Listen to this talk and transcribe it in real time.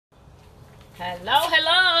Hello,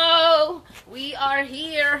 hello! We are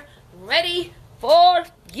here, ready for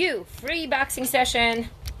you. Free boxing session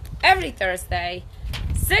every Thursday,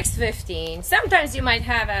 6:15. Sometimes you might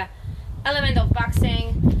have a element of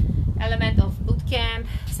boxing, element of boot camp,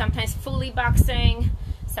 sometimes fully boxing,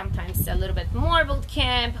 sometimes a little bit more boot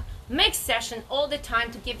camp, mixed session all the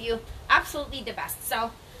time to give you absolutely the best.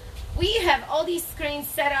 So we have all these screens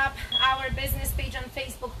set up, our business page on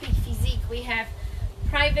Facebook, Physique. We have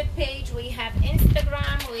private page, we have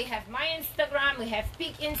Instagram, we have my Instagram, we have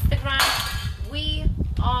Peak Instagram. We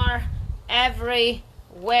are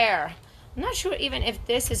everywhere. I'm not sure even if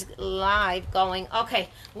this is live going. Okay,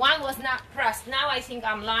 one was not pressed. Now I think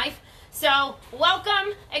I'm live. So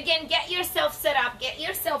welcome again. Get yourself set up, get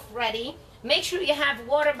yourself ready. Make sure you have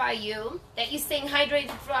water by you, that you're staying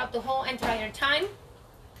hydrated throughout the whole entire time.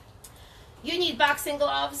 You need boxing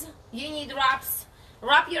gloves, you need wraps.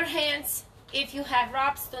 Wrap your hands. If you have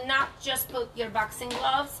wraps, do not just put your boxing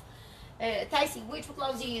gloves. Tyson, which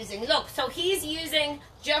gloves are you using? Look, so he's using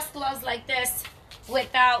just gloves like this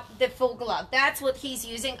without the full glove. That's what he's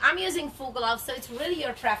using. I'm using full gloves, so it's really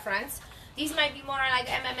your preference. These might be more like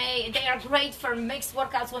MMA. They are great for mixed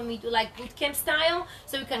workouts when we do like boot camp style.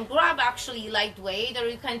 So you can grab actually lightweight, or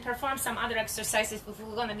you can perform some other exercises if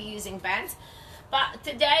we're going to be using bands. But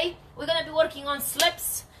today, we're going to be working on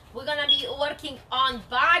slips. We're going to be working on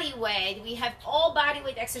body weight. We have all body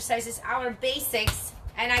weight exercises, our basics,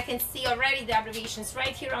 and I can see already the abbreviations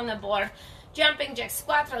right here on the board. Jumping jacks,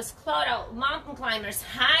 squat throws, claw out, mountain climbers,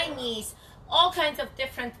 high knees, all kinds of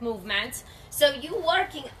different movements. So you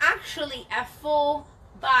working actually a full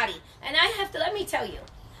body. And I have to, let me tell you,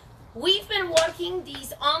 we've been working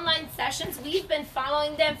these online sessions. We've been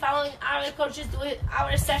following them, following our coaches, doing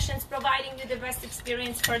our sessions, providing you the best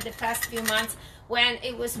experience for the past few months when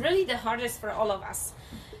it was really the hardest for all of us.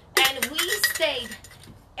 And we stayed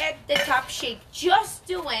at the top shape just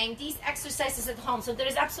doing these exercises at home. So there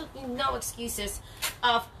is absolutely no excuses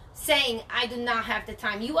of saying I do not have the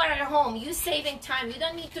time. You are at home, you saving time, you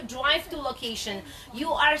don't need to drive to location,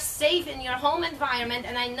 you are safe in your home environment.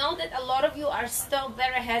 And I know that a lot of you are still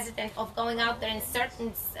very hesitant of going out there in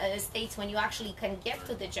certain states when you actually can get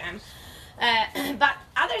to the gym, but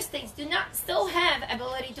other states do not still have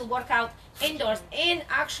ability to work out indoors in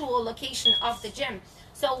actual location of the gym.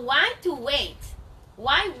 So why to wait?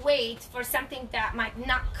 Why wait for something that might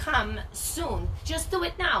not come soon? Just do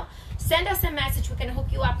it now. Send us a message. We can hook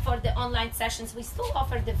you up for the online sessions. We still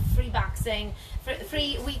offer the free boxing,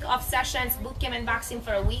 free week of sessions, boot camp and boxing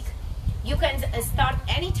for a week. You can start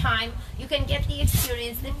anytime. You can get the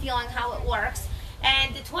experience, the feeling, how it works,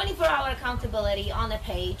 and the 24-hour accountability on the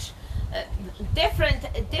page. Different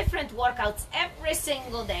workouts every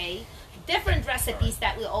single day. Different recipes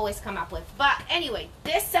that we always come up with. But anyway,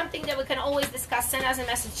 this is something that we can always discuss. Send us a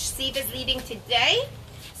message. Steve is leading today,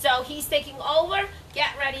 so he's taking over. Get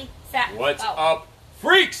ready, set, What's go. up,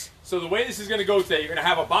 freaks? So the way this is going to go today, you're going to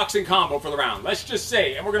have a boxing combo for the round. Let's just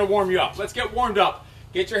say, and we're going to warm you up. Let's get warmed up.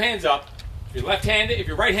 Get your hands up. If you're left-handed, if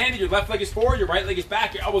you're right-handed, your left leg is forward, your right leg is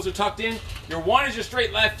back, your elbows are tucked in. Your 1 is your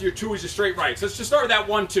straight left, your 2 is your straight right. So let's just start with that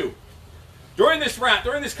 1-2. During this round,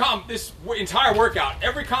 this entire workout,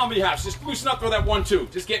 every combo you have, just loosen up for that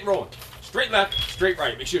 1-2. Just get rolling. Straight left, straight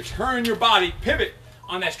right. Make sure you turn your body, pivot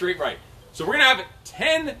on that straight right. So we're going to have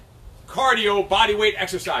 10 cardio body weight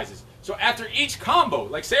exercises. So after each combo,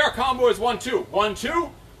 like say our combo is 1-2.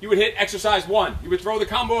 1-2, you would hit exercise 1. You would throw the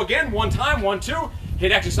combo again, one time, 1-2,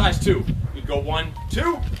 hit exercise 2. You'd go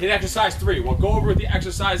 1-2, hit exercise 3. We'll go over what the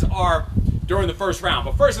exercises are during the first round.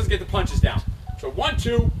 But first, let's get the punches down. So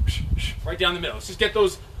 1-2, right down the middle. Let's just get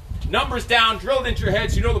those numbers down, drilled into your head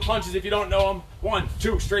so you know the punches if you don't know them.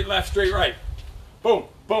 1-2, straight left, straight right. Boom,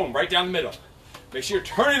 boom, right down the middle. Make sure you're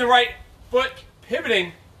turning the right foot,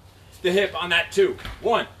 pivoting the hip on that 2.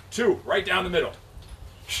 1-2, right down the middle.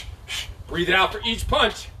 Breathe it out for each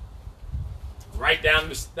punch. Right down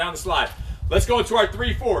the slide. Let's go into our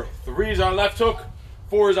 3-4. 3 is our left hook,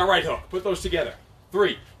 4 is our right hook. Put those together.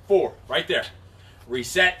 3, 4, right there.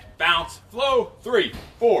 Reset, bounce, flow. 3,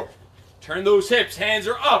 4. Turn those hips, hands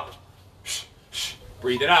are up.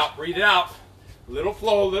 Breathe it out, breathe it out. Little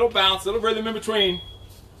flow, little bounce, little rhythm in between.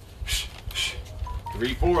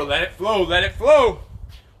 3, 4, let it flow, let it flow.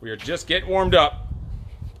 We are just getting warmed up.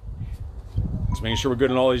 Just making sure we're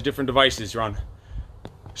good on all these different devices. You're on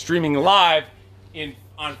streaming live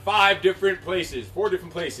on 5 different places, 4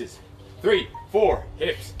 different places. 3, 4,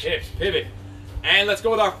 hips, hips, pivot. And let's go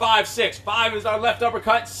with our 5-6. 5 is our left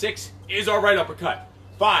uppercut, 6 is our right uppercut.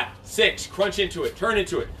 5, 6, crunch into it, turn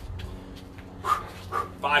into it.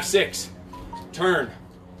 5, 6, turn.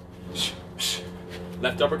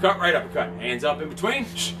 Left uppercut, right uppercut. Hands up in between.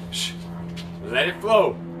 Let it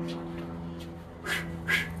flow.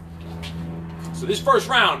 So this first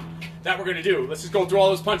round that we're going to do, let's just go through all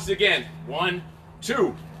those punches again. 1,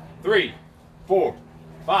 2, 3, 4,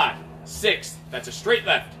 5, 6. That's a straight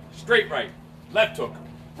left, straight right, left hook,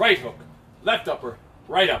 right hook, left upper,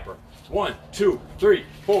 right upper. 1, 2, 3,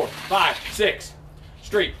 4, 5, 6.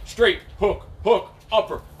 Straight, straight, hook, hook,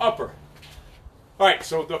 upper, upper. All right,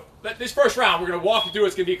 so this first round, we're going to walk you through.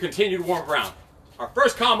 It's going to be a continued warm-up round. Our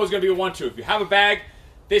first combo is going to be a 1-2. If you have a bag,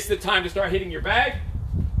 this is the time to start hitting your bag.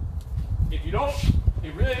 If you don't,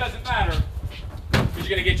 it really doesn't matter because you're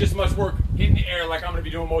going to get just as much work hitting the air like I'm going to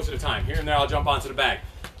be doing most of the time. Here and there, I'll jump onto the bag.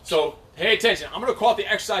 So pay attention. I'm going to call out the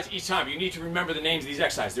exercise each time. You need to remember the names of these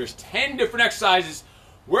exercises. There's 10 different exercises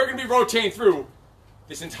we're going to be rotating through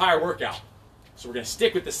this entire workout. So we're going to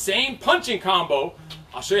stick with the same punching combo.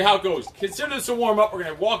 I'll show you how it goes. Consider this a warm-up. We're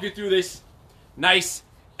going to walk you through this nice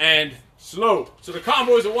and slow. So the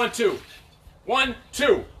combo is a 1-2. 1,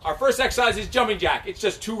 2. Our first exercise is jumping jack. It's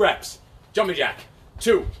just 2 reps. Jumping jack.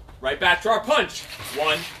 2. Right back to our punch.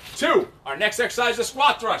 1, 2. Our next exercise is a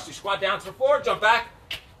squat thrust. You squat down to the floor, jump back.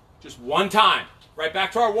 Just 1 time. Right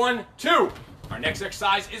back to our 1, 2. Our next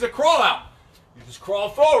exercise is a crawl out. You just crawl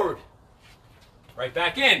forward. Right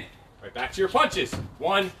back in. Right back to your punches.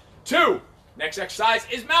 1, 2. Next exercise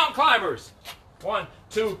is mountain climbers. 1,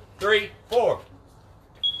 2, 3, 4.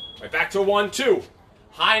 Right back to 1, 2.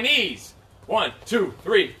 High knees. 1, 2,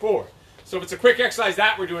 3, 4. So if it's a quick exercise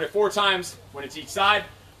that, we're doing it 4 times when it's each side.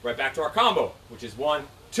 Right back to our combo, which is 1,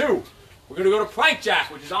 2. We're going to go to plank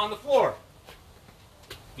jack, which is on the floor.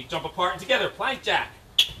 Feet jump apart and together. Plank jack.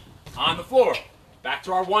 On the floor. Back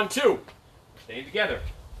to our 1, 2. Staying together.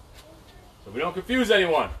 So we don't confuse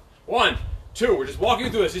anyone. 1, 2. We're just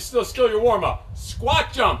walking through this. This is still your warm-up.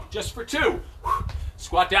 Squat jump, just for 2.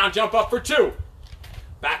 Squat down, jump up for 2.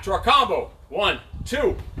 Back to our combo. 1,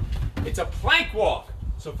 2. It's a plank walk.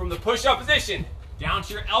 So from the push-up position, down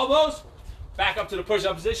to your elbows, back up to the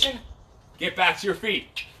push-up position, get back to your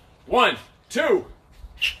feet. 1, 2.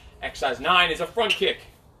 Exercise 9 is a front kick.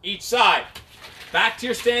 Each side. Back to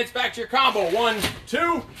your stance, back to your combo. 1,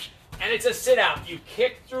 2. And it's a sit-out. You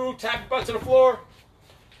kick through, tap your butt to the floor,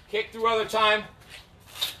 kick through other time,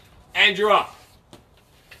 and you're up.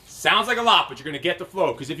 Sounds like a lot, but you're going to get the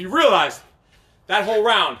flow. Because if you realize that whole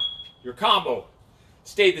round, your combo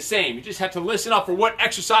stayed the same. You just had to listen up for what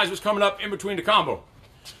exercise was coming up in between the combo.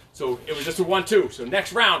 So it was just a 1, 2. So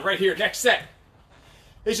next round, right here, next set,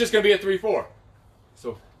 it's just going to be a 3, 4.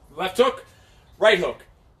 So left hook, right hook,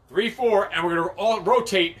 3, 4, and we're going to all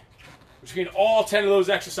rotate between all 10 of those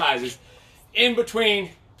exercises in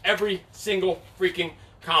between every single freaking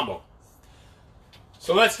combo.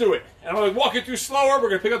 So let's do it. And I'm going to walk you through slower. We're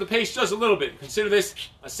going to pick up the pace just a little bit. Consider this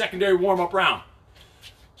a secondary warm-up round.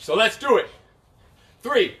 So let's do it.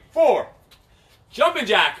 3, 4. Jumping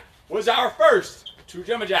jack was our first 2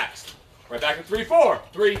 jumping jacks. Right back to 3, 4.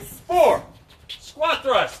 3, 4. Squat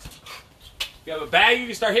thrust. If you have a bag, you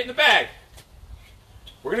can start hitting the bag.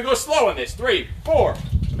 We're going to go slow on this. 3, 4.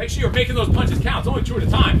 So make sure you're making those punches count. It's only 2 at a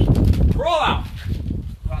time. Crawl out.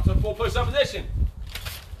 Out to the full push-up position.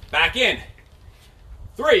 Back in.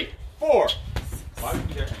 3, 4. Why would you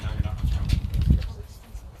be there? No, you're not.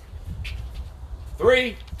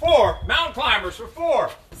 3, 4. Mountain climbers for 4.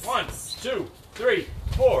 1, 2, 3,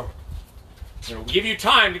 4. It'll give you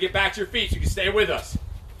time to get back to your feet so you can stay with us.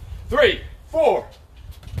 3, 4.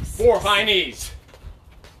 4 high knees.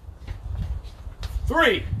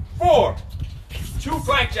 3, 4. 2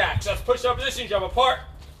 plank jacks. That's push-up position. Jump apart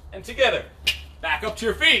and together. Back up to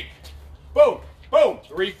your feet. Boom, boom.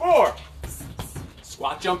 3, 4.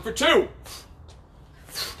 Squat jump for 2.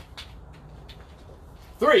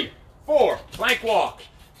 3, 4. Plank walk.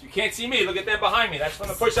 You can't see me. Look at them behind me. That's from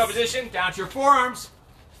the push-up position down to your forearms.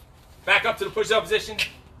 Back up to the push-up position.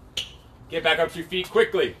 Get back up to your feet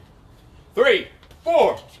quickly. 3,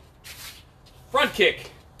 4. Front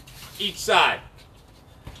kick. Each side.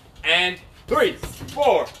 And 3,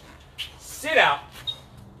 4. Sit out.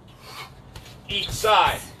 Each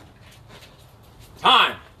side.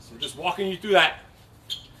 Time. So just walking you through that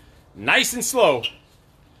nice and slow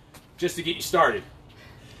just to get you started.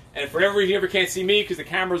 And for every reason you ever can't see me because the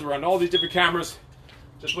cameras are on all these different cameras,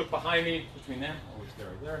 just look behind me, between them. Always stay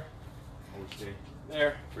right there. Always stay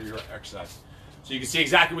there for your exercise. So you can see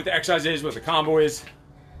exactly what the exercise is, what the combo is.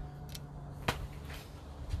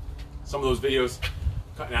 Some of those videos,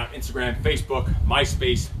 cutting out Instagram, Facebook,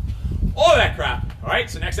 MySpace, all that crap. All right,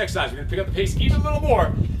 so next exercise, we're going to pick up the pace even a little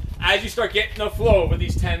more as you start getting the flow of what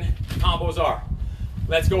these 10 combos are.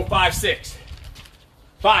 Let's go 5, 6.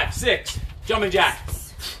 5, 6. Jumping jack.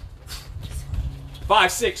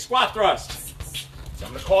 5, 6. Squat thrust. So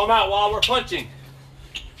I'm going to call them out while we're punching.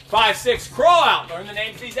 5, 6, crawl out. Learn the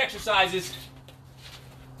names of these exercises.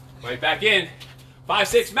 Right back in. 5,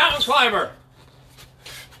 6, mountain climber.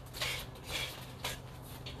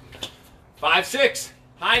 5, 6,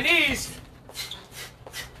 high knees.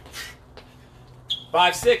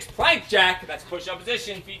 5, 6, plank jack. That's push-up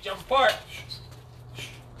position. Feet jump apart.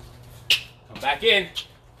 Come back in.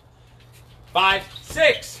 5,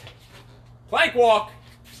 6, plank walk.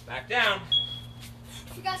 Back down.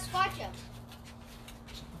 You got squat jump.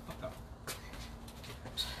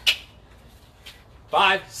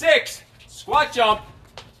 5, 6, squat jump.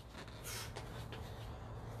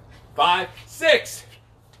 5, 6,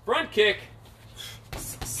 front kick.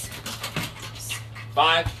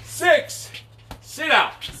 5, 6, sit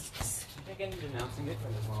out. I think I need announcing it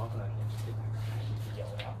for this long, and I can just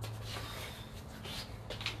yell it out.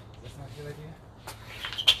 That's not a good idea.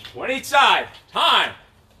 One each side. Time.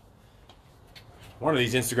 One of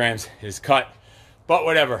these Instagrams is cut, but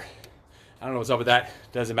whatever. I don't know what's up with that.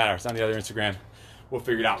 Doesn't matter. It's on the other Instagram. We'll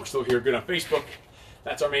figure it out. We're still here good on Facebook.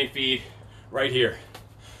 That's our main feed right here.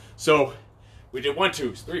 So we did 1,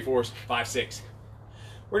 2s, 3, 4s, 5, 6.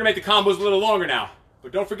 We're gonna make the combos a little longer now,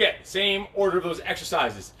 but don't forget, same order of those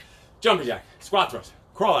exercises. Jumping jack, squat thrust,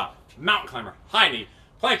 crawl out, mountain climber, high knee,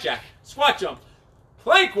 plank jack, squat jump,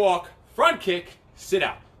 plank walk, front kick, sit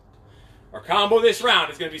out. Our combo this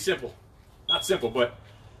round is gonna be simple. Not simple, but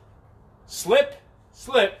slip,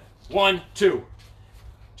 slip, 1, 2.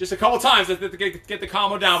 Just a couple times to get the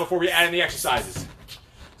combo down before we add in the exercises.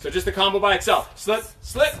 So just the combo by itself. Slip,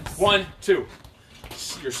 slip, 1, 2.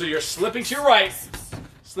 So you're slipping to your right,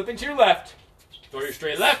 slipping to your left, throw your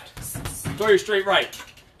straight left, throw your straight right.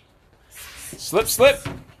 Slip, slip,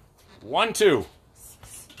 1, 2.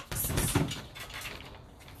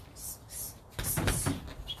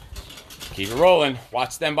 Keep it rolling.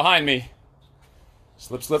 Watch them behind me.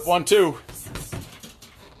 Slip, slip, 1, 2.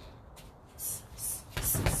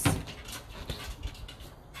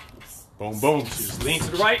 Boom, boom. So just lean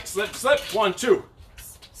to the right. Slip, slip, 1, 2.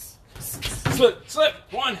 Slip, slip,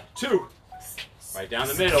 1, 2. Right down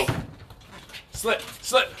the middle. Slip,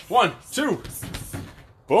 slip, 1, 2.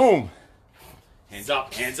 Boom. Hands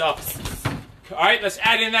up, hands up. All right, let's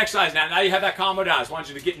add in an exercise now. Now you have that combo down. I just want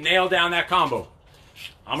you to nail down that combo.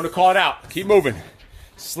 I'm going to call it out. Keep moving.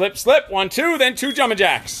 Slip, slip, 1, 2, then 2 jumping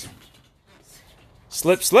jacks.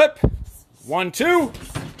 Slip, slip, 1, 2,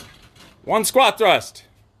 1 squat thrust.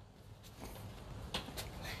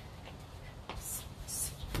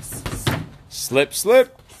 Slip,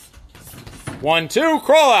 slip, 1, 2,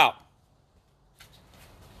 crawl out.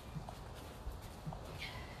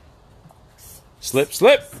 Slip,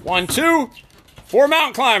 slip, 1, 2, 4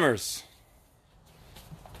 mountain climbers.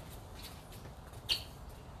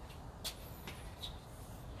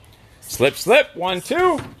 Slip, slip, 1,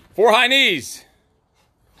 2, 4 high knees.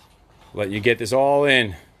 Let you get this all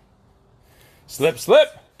in. Slip,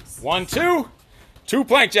 slip, 1, 2, 2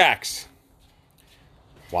 plank jacks.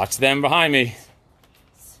 Watch them behind me.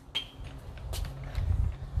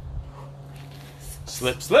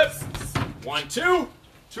 Slip, slip, 1, 2,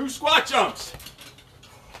 2 squat jumps.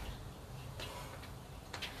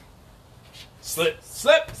 Slip,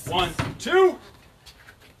 slip, 1, 2,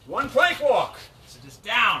 1 plank walk. So just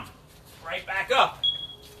down, right back up.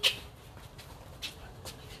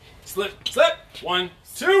 Slip, slip, 1,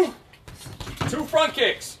 2, 2 front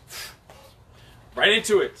kicks. Right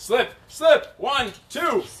into it. Slip, slip, 1,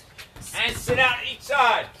 2, and sit out each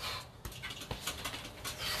side.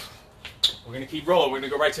 We're going to keep rolling. We're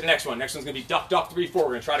going to go right to the next one. Next one's going to be duck, duck, 3, 4. We're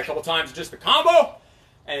going to try it a couple times, just the combo,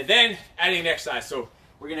 and then adding the exercise. So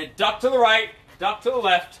we're going to duck to the right, duck to the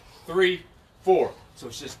left, 3, 4. So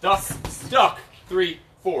it's just duck, duck, 3,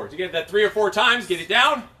 4. To get that 3 or 4 times, get it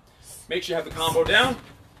down. Make sure you have the combo down,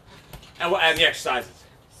 and we'll add the exercises.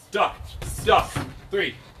 Duck, duck,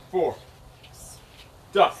 3, 4.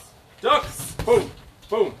 Duck, duck, boom,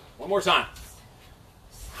 boom. One more time.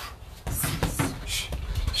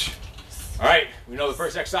 All right, we know the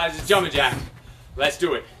first exercise is jumping jack. Let's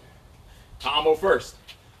do it. Combo first.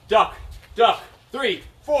 Duck, duck, 3,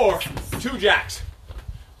 4, 2 jacks.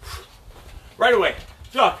 Right away.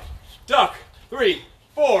 Duck, duck, 3,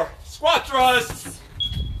 4, squat thrust.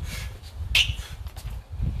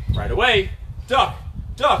 Right away. Duck,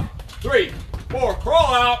 duck, 3, 4,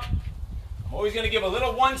 crawl out. I'm always going to give a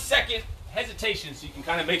little 1 second hesitation so you can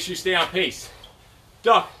kind of make sure you stay on pace.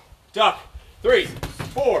 Duck, duck, 3,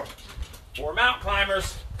 4, 4 mountain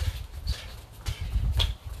climbers.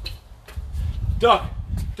 Duck,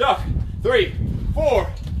 duck, 3,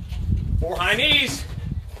 4, 4 high knees.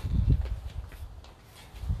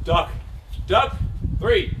 Duck, duck,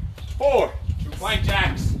 3, 4, 2 Plank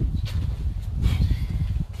jacks.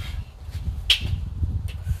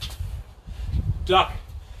 Duck,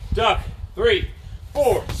 duck, 3,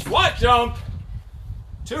 4, squat jump,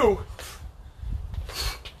 2,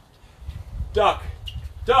 duck,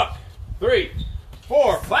 duck, 3,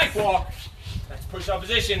 4, plank walk. That's push-up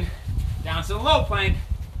position. Down to the low plank,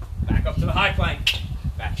 back up to the high plank,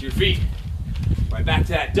 back to your feet. Right back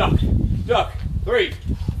to that duck, duck, 3,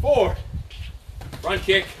 4, front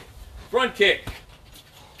kick, front kick.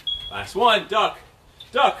 Last one, duck,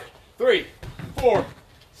 duck, 3, 4,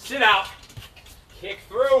 sit out, kick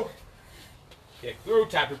through,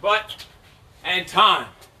 tap your butt, and time.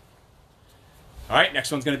 All right, next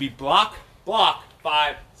one's gonna be block, block,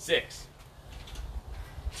 5, 6.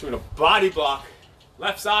 So we're gonna body block,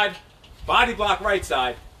 left side, body block right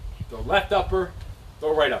side, throw left upper,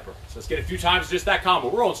 throw right upper. So let's get a few times just that combo.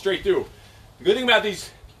 We're rolling straight through. The good thing about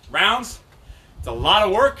these rounds, it's a lot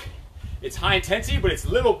of work, it's high intensity, but it's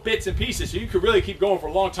little bits and pieces, so you could really keep going for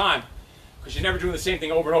a long time because you're never doing the same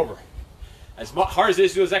thing over and over. As hard as it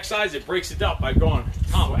is to do those exercises, it breaks it up by going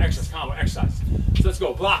combo, exercise. So let's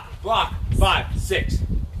go block, block, 5, 6.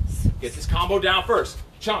 Get this combo down first.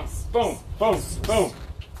 Chunk, boom, boom, boom.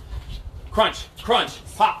 Crunch, crunch,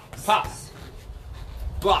 pop, pop.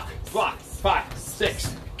 Block, block, 5,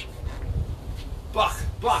 6. Block,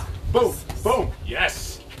 block, boom, boom.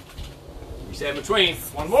 Yes. Reset in between.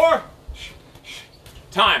 One more.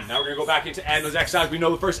 Time. Now we're going to go back into adding those exercises. We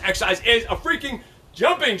know the first exercise is a freaking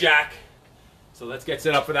jumping jack. So let's get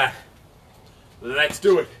set up for that. Let's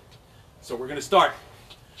do it. So we're going to start.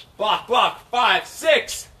 Block, block, 5,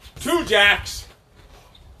 6. 2 jacks.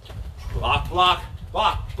 Block, block,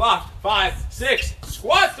 block, block, 5, 6.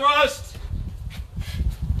 Squat thrust.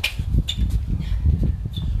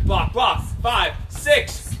 Block, block, 5,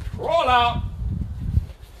 6. Roll out.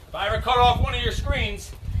 If I ever cut off one of your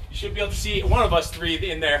screens, you should be able to see one of us 3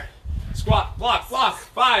 in there. Squat, block, block,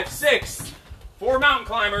 5, 6. 4 mountain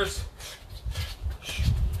climbers.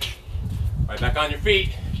 Right back on your feet.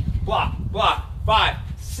 Block, block, 5,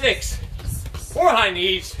 6. 4 high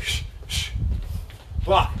knees.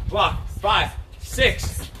 Block, block, 5,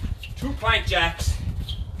 6. 2 plank jacks.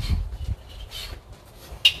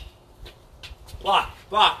 Block,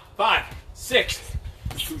 block, 5, 6.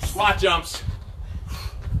 2 squat jumps.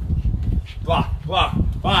 Block, block,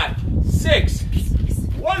 5, 6.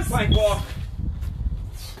 1 plank walk.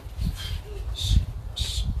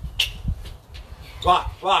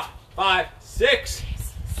 Block, block, 5, 6.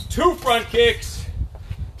 2 front kicks.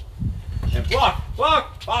 And block,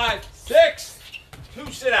 block, 5, 6.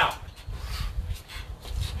 2 sit out.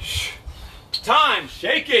 Time,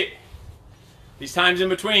 shake it. These times in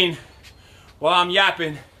between, while I'm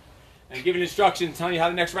yapping and giving instructions, telling you how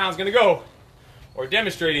the next round's gonna go, or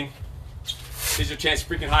demonstrating, is your chance to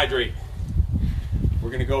freaking hydrate.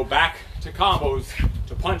 We're gonna go back to combos,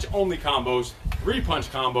 to punch-only combos, 3 punch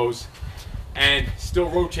combos, and still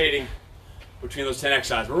rotating between those 10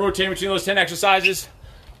 exercises. We're rotating between those 10 exercises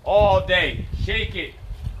all day. Shake it,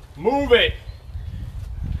 move it.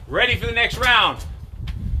 Ready for the next round.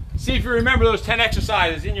 See if you remember those 10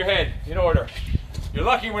 exercises in your head, in order. You're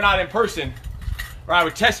lucky we're not in person, or I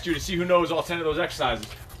would test you to see who knows all 10 of those exercises.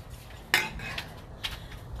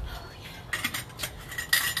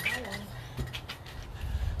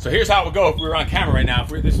 So here's how it would go if we were on camera right now, if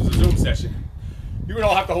this was a Zoom session. You would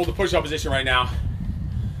all have to hold the push-up position right now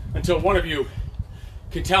until one of you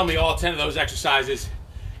can tell me all 10 of those exercises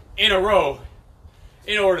in a row,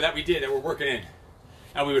 in order that we did, that we're working in.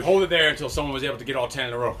 And we would hold it there until someone was able to get all 10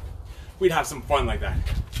 in a row. We'd have some fun like that.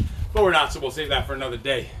 But we're not, so we'll save that for another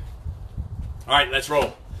day. All right, let's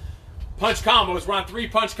roll. Punch combos, we're on 3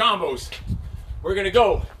 punch combos. We're gonna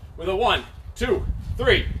go with a 1, 2,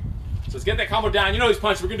 3. So let's get that combo down. You know these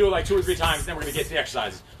punches, we're gonna do it like 2 or 3 times, then we're gonna get to the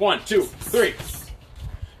exercises. 1, 2, 3.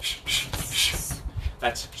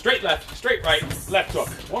 That's straight left, straight right, left hook.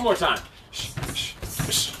 One more time.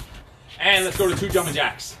 And let's go to 2 jumping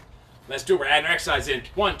jacks. Let's do it. We're adding our exercise in.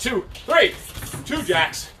 1, 2, 3. 2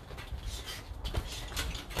 jacks.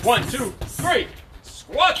 1, 2, 3.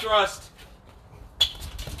 Squat thrust.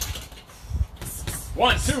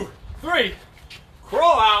 1, 2, 3.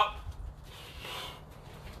 Crawl out.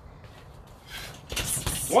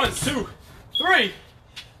 1, 2, 3.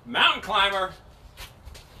 Mountain climber.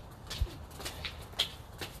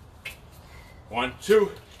 1,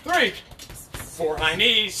 2, 3. 4 high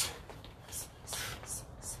knees.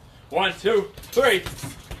 1, 2, 3. 2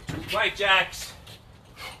 plank jacks.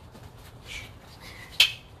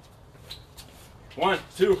 1,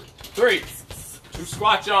 2, 3. 2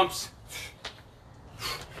 squat jumps.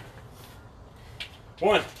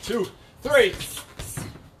 1, 2, 3.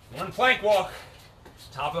 1 plank walk.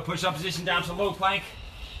 Top of the push-up position down to low plank.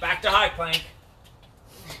 Back to high plank.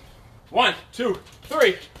 1, 2,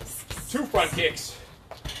 3. 2 front kicks.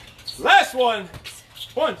 Last one.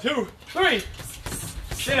 1, 2, 3.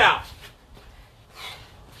 Sit out.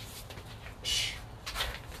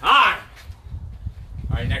 Time.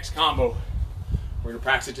 All right, next combo. We're gonna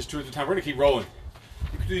practice it just 2 at a time. We're gonna keep rolling.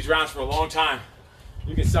 You can do these rounds for a long time.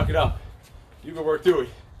 You can suck it up. You can work through it.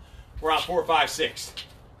 We're on 4, 5, 6.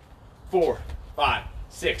 4, 5,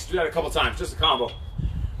 6. Do that a couple times, just a combo.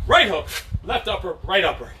 Right hook, left upper, right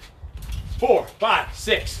upper. 4, 5,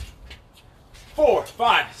 6. 4,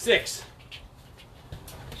 5, 6.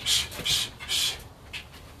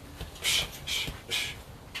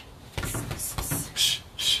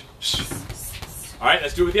 All right,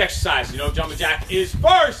 let's do it with the exercise. You know, jumping jack is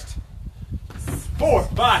first. 4,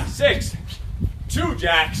 5, 6. 2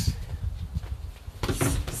 jacks.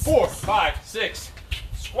 4, 5, 6.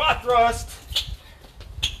 Squat thrust.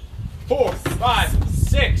 4, 5,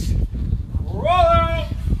 6. Roll out.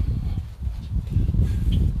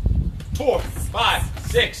 4, 5,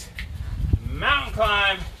 6. Mountain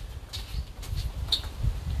climb.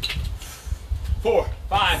 4,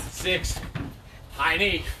 5, 6. High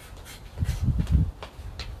knee.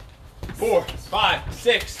 4, 5,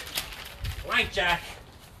 6. Plank jack.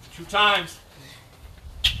 2 times.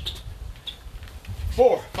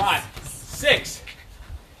 4, 5, 6.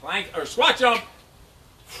 Plank or squat jump.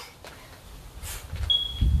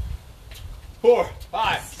 4,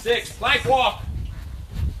 5, 6. Plank walk.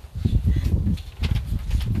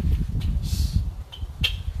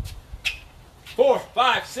 4,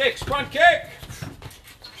 5, 6. Front kick.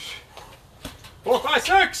 4, 5,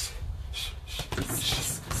 6.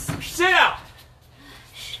 Sit out.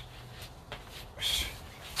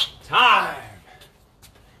 Time.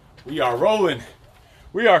 We are rolling.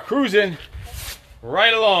 We are cruising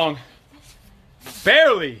right along.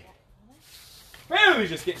 Barely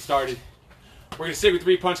just getting started. We're going to stick with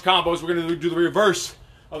 3 punch combos. We're going to do the reverse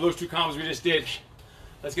of those 2 combos we just did.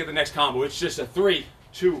 Let's get the next combo. It's just a 3,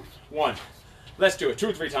 2, 1. Let's do it 2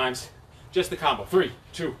 or 3 times. Just the combo. 3,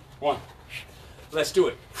 2, 1. Let's do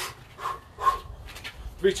it.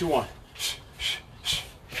 3, 2, 1.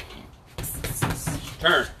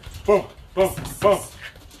 Turn. Boom, boom, boom.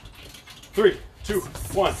 3, 2,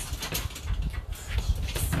 1.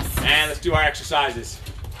 And let's do our exercises.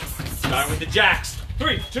 Starting with the jacks.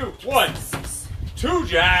 3, 2, 1. 2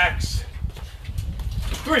 jacks.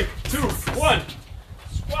 3, 2, 1.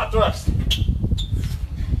 Squat thrust.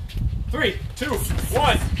 3, 2,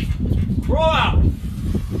 1. Roll out.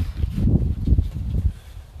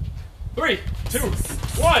 3, 2,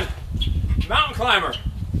 1. Mountain climber.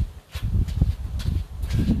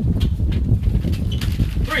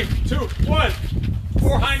 3, 2, 1.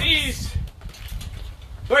 4 high knees.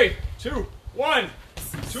 3, 2, 1.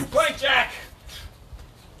 2 plank jack.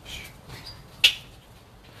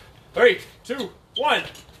 3, 2, 1.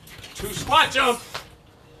 2 squat jump.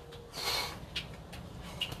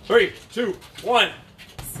 3, 2, 1.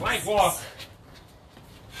 Plank walk.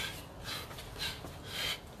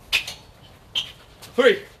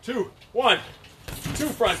 3, 2, 1. 2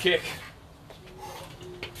 front kick.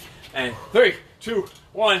 And 3, 2,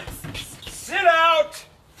 1. Sit out.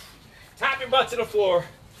 Tap your butt to the floor.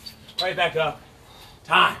 Right back up.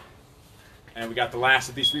 Time. And we got the last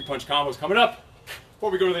of these 3 punch combos coming up. Before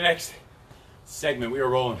we go to the next segment, we are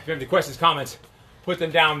rolling. If you have any questions, comments, put them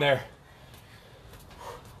down there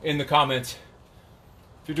in the comments.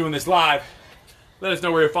 If you're doing this live, let us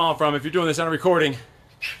know where you're following from. If you're doing this on a recording,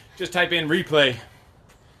 just type in replay.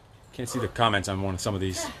 Can't see the comments on some of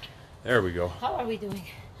these. There we go. How are we doing?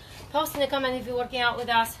 Post in the comment if you're working out with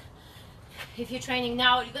us. If you're training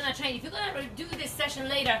now, you're gonna train. If you're gonna do this session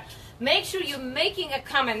later, make sure you're making a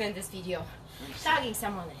comment in this video, tagging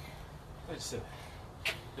someone in.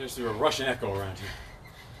 There's a Russian echo around here.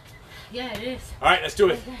 Yeah, it is. All right, let's do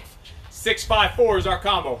it. 6, 5, 4 is our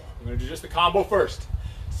combo. We're gonna do just the combo first.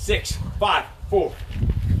 6, 5, 4.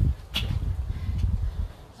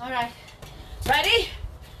 All right, ready?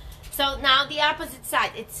 So now the opposite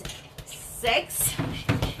side. It's 6,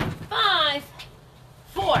 5,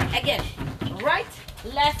 4. Again, right,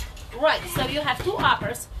 left, right. So you have 2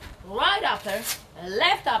 uppers, right upper,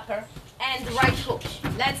 left upper, and right hook.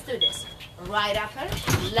 Let's do this. Right upper,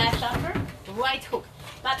 left upper, right hook.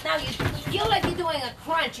 But now you feel like you're doing a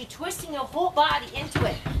crunch. You're twisting your whole body into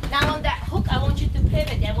it. Now on that hook, I want you to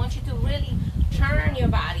pivot. I want you to really turn your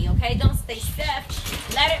body, okay? Don't stay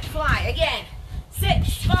stiff. Let it fly. Again,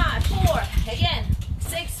 6, 5, 4. Again,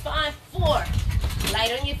 6, 5, 4.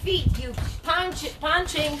 Light on your feet. You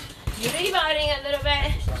punching. You're rebounding a little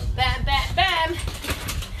bit. Bam, bam, bam.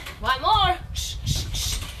 One more.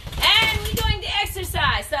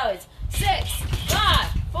 exercise. So it's 6, 5,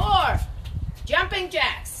 4, jumping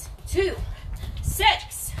jacks. 2,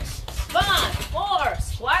 6, 5, 4,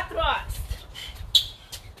 squat thrust.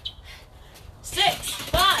 6,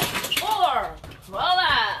 5, 4, roll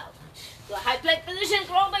out. To a high plank position,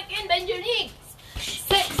 crawl back in, bend your knees.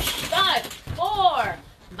 6, 5, 4,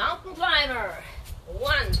 mountain climber.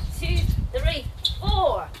 1, 2, 3,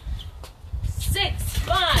 4. 6,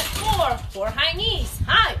 5, 4, 4 high knees.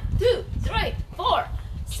 High, 2, 3, 4.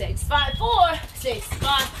 6, 5, 4, 6,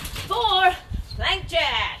 5, 4. Plank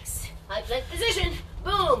jacks. High plank position.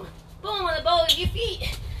 Boom, boom on the ball of your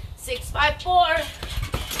feet. 6, 5, 4.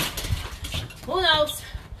 Who knows?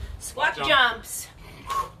 Squat jumps.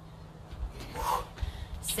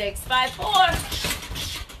 6, 5, 4.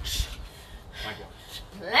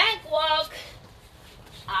 Plank walk.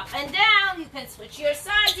 Up and down. You can switch your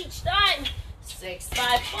sides each time. 6,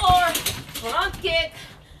 5, 4. Front kick.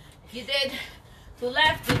 If you did to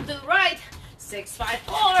left, to right. 6, 5,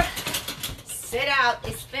 4. Sit out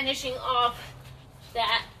is finishing off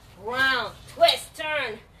that round. Twist,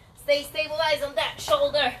 turn. Stay stabilized on that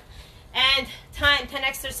shoulder. And time, 10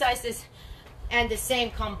 exercises and the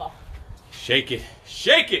same combo. Shake it,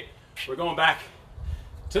 shake it. We're going back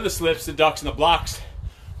to the slips, the ducks, and the blocks.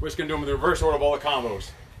 We're just gonna do them in the reverse order of all the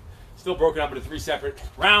combos. Still broken up into 3 separate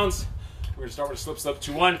rounds. We're gonna start with a slip, slip,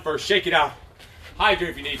 2, 1. First, shake it out. Hydrate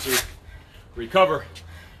if you need to. Recover.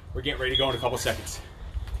 We're getting ready to go in a couple seconds.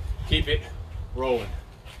 Keep it rolling.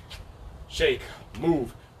 Shake,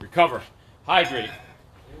 move, recover, hydrate.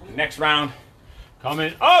 Next round,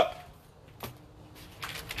 coming up.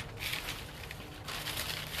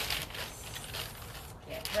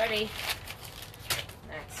 Get ready.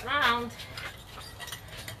 Next round.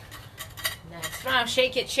 Next round.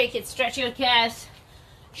 Shake it, stretch your calves.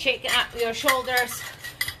 Shake up your shoulders.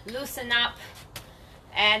 Loosen up.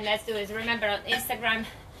 And let's do it. Remember, on Instagram,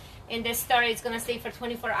 in this story, it's going to stay for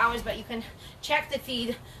 24 hours, but you can check the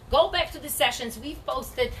feed. Go back to the sessions. We've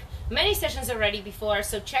posted many sessions already before,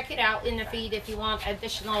 so check it out in the feed if you want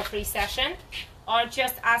additional free session. Or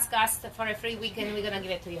just ask us for a free weekend. We're going to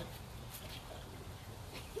give it to you.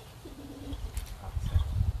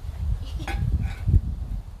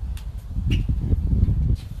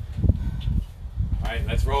 All right,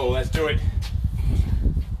 let's roll. Let's do it.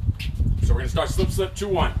 So we're going to start slip, slip, 2,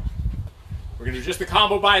 1. We're going to do just the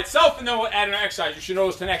combo by itself, and then we'll add an exercise. You should know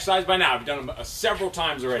those 10 exercises by now. We've done them several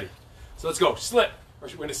times already. So let's go. Slip. We're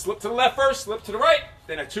going to slip to the left first, slip to the right,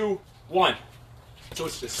 then a 2, 1. So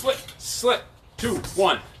it's just slip, slip, 2,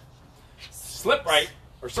 1. Slip right,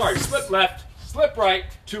 or sorry, slip left, slip right,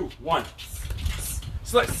 2, 1.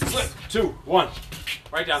 Slip, slip, 2, 1.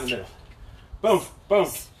 Right down the middle. Boom, boom,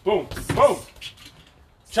 boom, boom.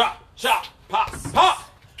 Chop, chop, pop, pop.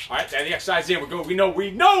 All right, there the exercise in. We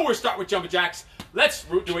know we're starting with jumping jacks. Let's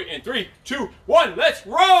do it in 3, 2, 1. Let's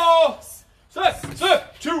roll. Slip,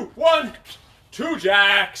 slip, 2, 1. 2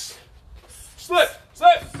 jacks. Slip,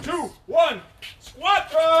 slip, 2, 1.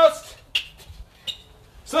 Squat thrust.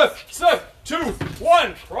 Slip, slip, 2,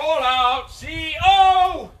 1. Crawl out.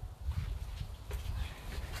 CO.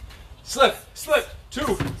 Slip, slip, 2,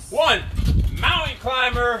 1. Mountain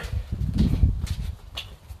climber.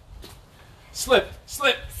 Slip,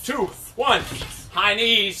 slip, 2, 1. High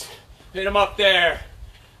knees. Hit them up there.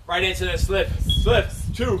 Right into the slip. Slip,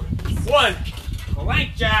 2, 1.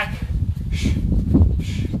 Plank jack.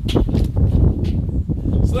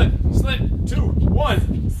 Slip, slip, 2,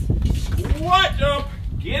 1. Squat jump.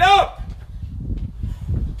 Get up.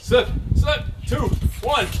 Slip, slip, 2,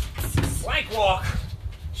 1. Plank walk.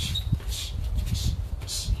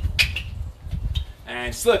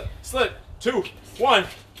 And slip, slip, 2, 1.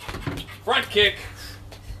 Front kick.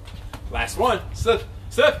 Last one. Slip,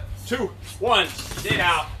 slip, 2, 1. Sit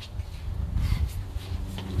out.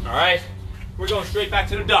 All right. We're going straight back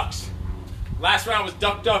to the ducks. Last round was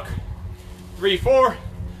duck, duck, 3, 4.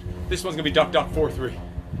 This one's going to be duck, duck, 4, 3.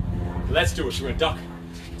 Let's do it. So we're going to duck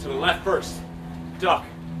to the left first. Duck,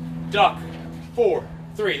 duck, 4,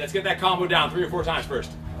 3. Let's get that combo down 3 or 4 times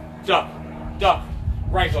first. Duck, duck,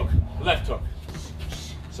 right hook, left hook.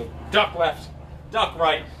 So duck left, duck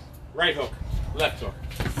right, right hook, left hook.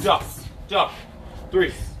 Duck, duck,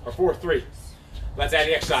 3 or 4, 3. Let's add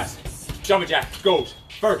the exercise. Jumping jack goes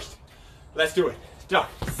first. Let's do it. Duck,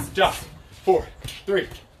 duck, 4, 3.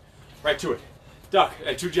 Right to it. Duck,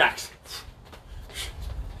 and 2 jacks.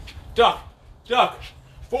 Duck, duck,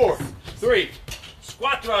 4, 3.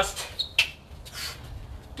 Squat thrust.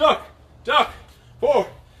 Duck, duck, 4,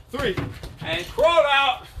 3. And crawl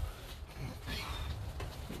out.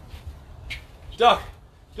 Duck,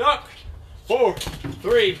 duck, 4,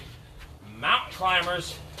 3. Mountain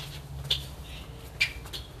climbers.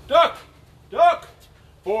 duck, duck.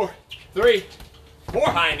 4, 3, 4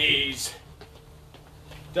 high knees.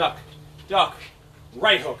 Duck, duck,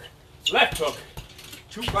 right hook, left hook,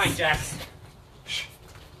 2 plank jacks.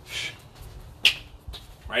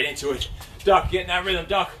 Right into it. Duck, get in that rhythm.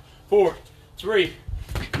 Duck, 4, 3,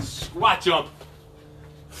 squat jump.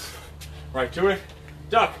 Right to it.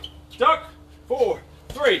 Duck, duck, 4,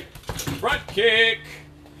 3, front kick.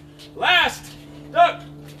 Last, duck,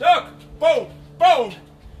 duck, boom, boom.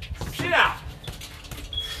 Sit out.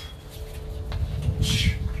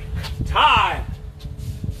 Time.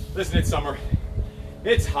 Listen, it's summer.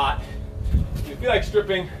 It's hot. If you feel like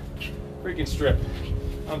stripping, freaking strip.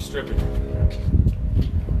 I'm stripping.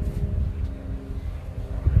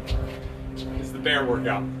 This is the bear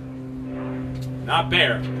workout. Not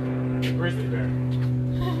bear. Grizzly bear.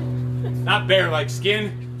 Not bear like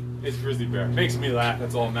skin. It's grizzly bear. Makes me laugh.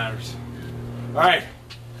 That's all that matters. All right.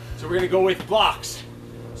 So we're gonna go with blocks.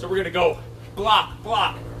 So we're gonna go block,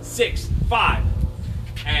 block, 6, 5,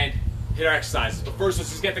 and hit our exercises. But first, let's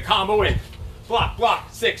just get the combo in. Block, block,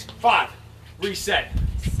 6, 5, reset.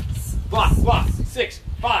 Block, block, 6,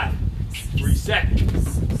 5, reset.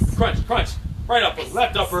 Crunch, crunch, right upper,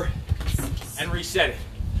 left upper, and reset it.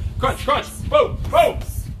 Crunch, crunch, boom, boom.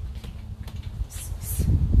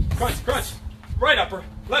 Crunch, crunch, right upper,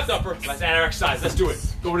 left upper. Let's add our exercise. Let's do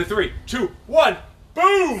it. Go into 3, 2, 1,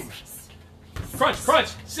 boom. Crunch, crunch,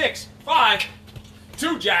 6, 5,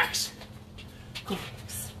 2 jacks.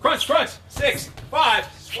 Crunch, crunch, 6, 5,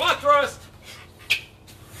 squat thrust.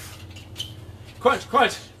 Crunch,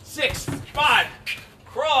 crunch, 6, 5,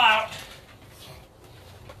 crawl out.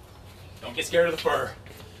 Don't get scared of the fur.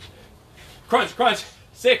 Crunch, crunch,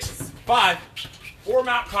 6, 5, 4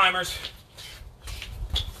 mountain climbers.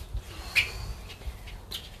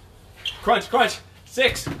 Crunch, crunch,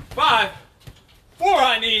 6, 5, 4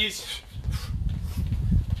 high knees.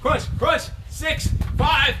 Crunch, crunch, 6,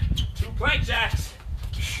 5, 2 plank jacks.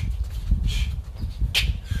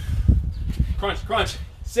 Crunch, crunch,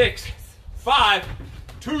 6, 5,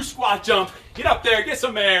 2 squat jump. Get up there, get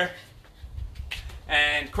some air.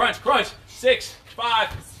 And crunch, crunch, 6, 5,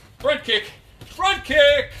 front kick, front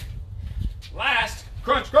kick. Last,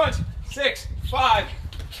 crunch, crunch, 6, 5,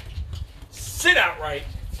 sit out right,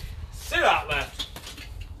 sit out left.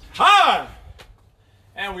 High.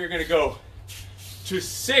 And we're gonna go to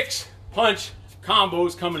 6 punch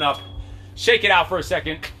combos coming up. Shake it out for a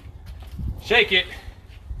second. Shake it.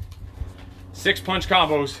 6 punch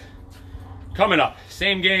combos coming up.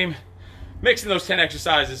 Same game, mixing those 10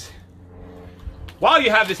 exercises. While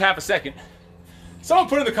you have this half a second, someone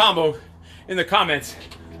put in the combo in the comments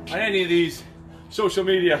on any of these social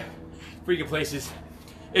media freaking places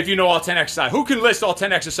if you know all 10 exercises. Who can list all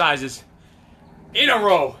 10 exercises in a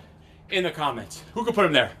row in the comments? Who can put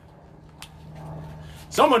them there?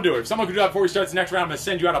 Someone do it. If someone can do that before we start the next round, I'm going to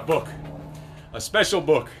send you out a book. A special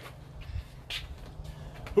book.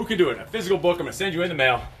 Who can do it? A physical book. I'm going to send you in the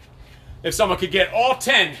mail. If someone could get all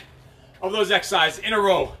 10 of those exercises in a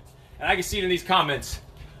row, and I can see it in these comments.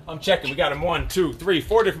 I'm checking. We got them 1, 2, 3,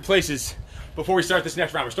 4 different places before we start this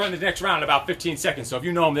next round. We're starting the next round in about 15 seconds. So if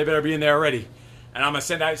you know them, they better be in there already. And I'm going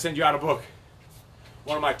to send you out a book.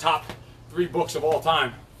 One of my top 3 books of all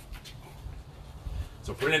time.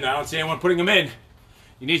 So put it in there. I don't see anyone putting them in.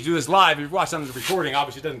 You need to do this live. If you're watching the recording,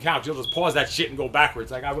 obviously it doesn't count. You'll just pause that shit and go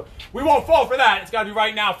backwards. Like we won't fall for that. It's got to be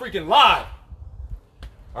right now, freaking live.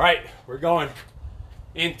 All right, we're going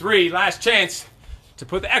in 3. Last chance to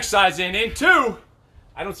put the exercise in. In 2,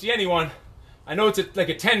 I don't see anyone. I know it's like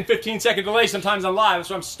a 10, 15 second delay sometimes on live,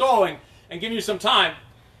 so I'm stalling and giving you some time.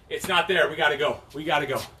 It's not there. We got to go. We got to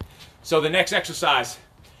go. So the next exercise,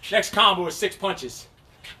 next combo is 6 punches.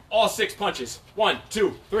 All 6 punches. 1,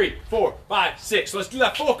 2, 3, 4, 5, 6. So let's do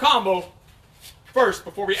that full combo first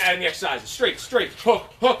before we add in the exercises. Straight, straight, hook,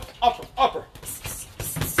 hook, upper, upper.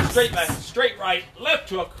 Straight left, straight right, left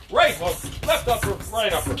hook, right hook, left upper,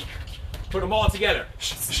 right upper. Put them all together.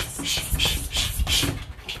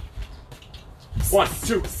 1,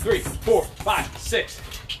 2, 3, 4, 5, 6.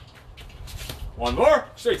 One more.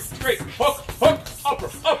 Straight, straight, hook, hook, upper,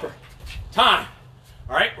 upper. Time.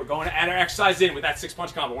 All right, we're going to add our exercise in with that 6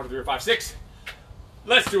 punch combo. 1, 2, 3, 4, 5, 6.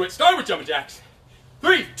 Let's do it. Start with jumping jacks.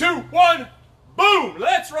 3, 2, 1, boom.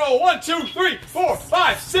 Let's roll. 1, 2, 3, 4,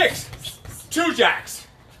 5, 6. 2 jacks.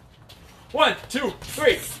 1, 2,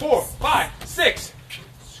 3, 4, 5, 6.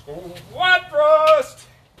 Squat thrust.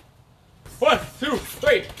 1, 2,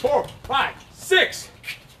 3, 4, 5, 6.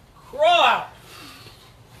 Crawl out.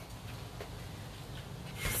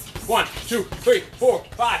 1, 2, 3, 4,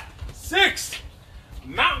 5, 6.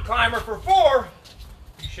 Mountain climber for 4.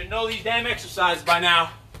 You should know these damn exercises by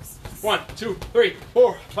now. 1, 2, 3,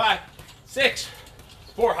 4, 5, 6.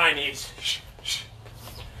 4 high knees.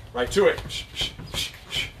 Right to it.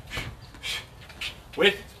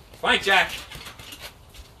 With plank jack.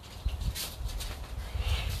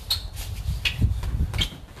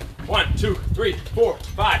 1, 2, 3, 4,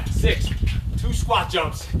 5, 6. 2 squat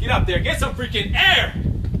jumps. Get up there. Get some freaking air.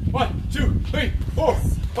 1, 2, 3, 4,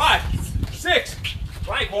 5, 6.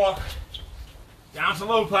 Plank walk. Down to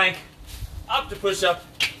low plank. Up to push up.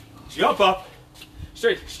 Jump up.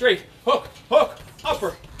 Straight, straight. Hook, hook.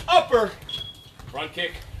 Upper, upper. Front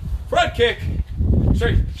kick. Front kick.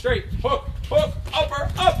 Straight, straight. Hook, hook. Upper,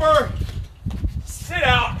 upper. Sit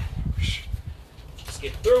out.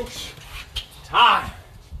 Skip through. Time.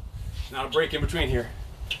 Not a break in between here.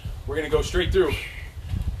 We're going to go straight through.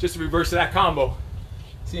 Just the reverse of that combo.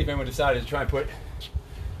 See if anyone decided to try and put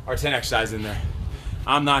our 10 exercise in there.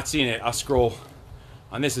 I'm not seeing it. I'll scroll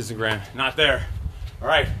on this Instagram. Not there. All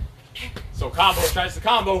right. So combo, tries the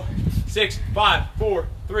combo. 6, 5, 4,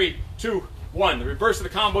 3, 2, 1. The reverse of the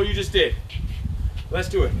combo you just did. Let's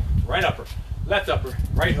do it. Right upper,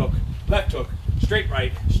 right hook, left hook, straight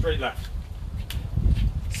right, straight left.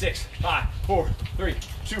 6, 5, 4, 3,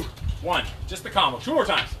 2, 1. Just the combo. 2 more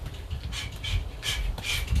times.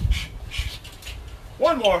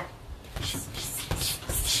 1 more.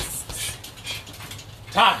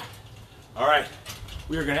 Time. All right.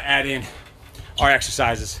 We are going to add in our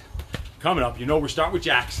exercises. Coming up, you know we're starting with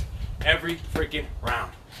jacks every freaking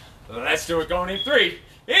round. Let's do it. Going in 3,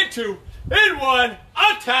 in 2, in 1.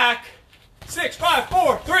 Attack. 6, 5,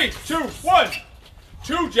 4, 3, 2, 1.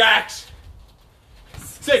 2 jacks.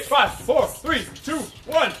 6, 5, 4, 3, 2,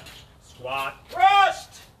 1. Squat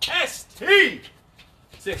thrust. ST.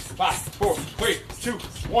 6, 5, 4, 3, 2,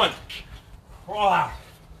 1. Crawl out.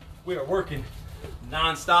 We are working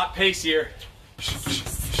non-stop pace here.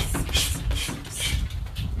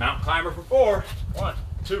 Mountain climber for 4. 1,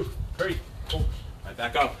 2, 3, 4. Right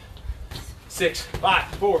back up. 6,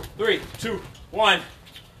 5, 4, 3, 2, 1.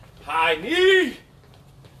 High knee.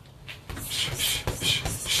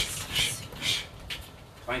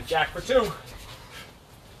 Plank jack for 2.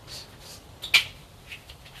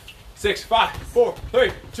 6, 5, 4,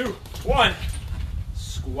 3, 2, 1.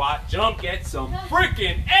 Squat jump. Get some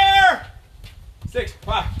freaking air. 6,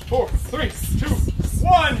 5, 4, 3, 2,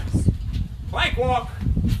 1. Plank walk.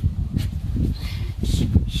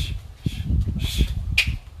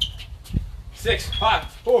 6, 5,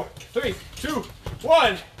 4, 3, 2,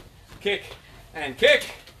 1. Kick and kick.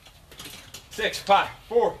 6, 5,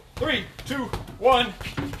 4, 3, 2, 1.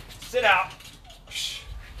 Sit out.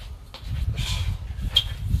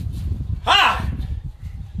 Ha!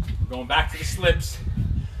 Going back to the slips,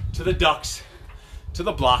 to the ducks, to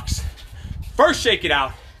the blocks. First shake it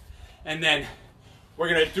out, and then we're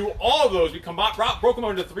gonna do all of those. We broke them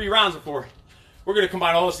into 3 rounds before. We're gonna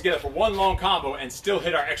combine all this together for 1 long combo and still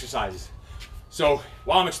hit our exercises. So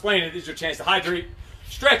while I'm explaining it, this is your chance to hydrate,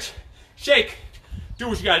 stretch, shake, do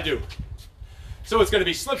what you gotta do. So it's gonna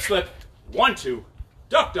be slip, slip, 1, 2,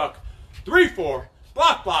 duck, duck, 3, 4,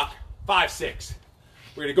 block, block, 5, 6.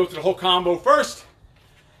 We're gonna go through the whole combo first,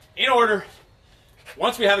 in order.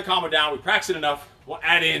 Once we have the combo down, we practice it enough, we'll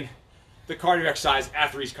add in the cardio exercise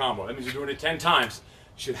after each combo. That means we're doing it 10 times.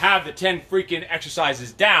 You should have the 10 freaking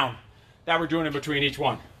exercises down that we're doing in between each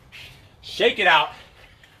one. Shake it out.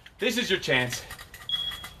 This is your chance.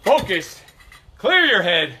 Focus. Clear your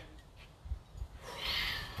head.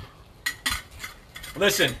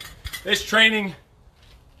 Listen, this training,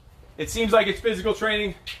 it seems like it's physical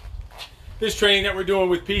training. This training that we're doing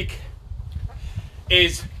with Peak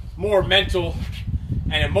is more mental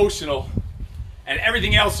and emotional and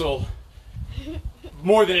everything else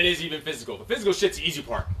more than it is even physical. The physical shit's the easy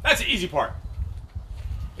part. That's the easy part.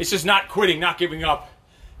 It's just not quitting, not giving up.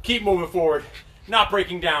 Keep moving forward, not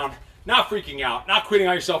breaking down, not freaking out, not quitting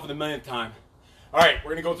on yourself for the millionth time. All right,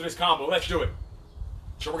 we're gonna go through this combo. Let's do it.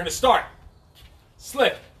 So we're gonna start.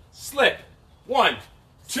 Slip, slip. 1,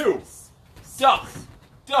 2, duck,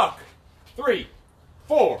 duck. 3,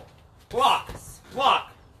 4, block,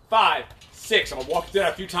 block. 5, 6. I'm gonna walk through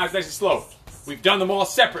that a few times nice and slow. We've done them all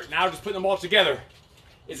separate. Now just putting them all together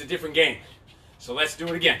is a different game. So let's do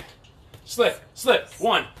it again. Slip, slip.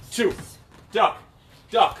 1, 2, duck,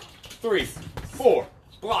 duck. 3, 4,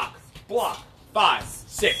 block, block. 5,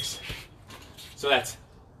 6. So that's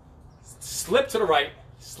slip to the right,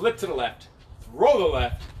 slip to the left, throw the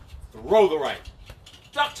left, throw the right,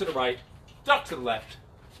 duck to the right, duck to the left,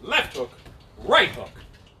 left hook, right hook,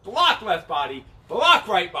 block left body, block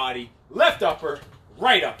right body, left upper,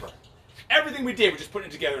 right upper. Everything we did, we're just putting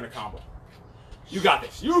it together in a combo. You got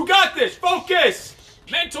this. You got this. Focus.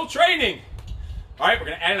 Mental training. All right, we're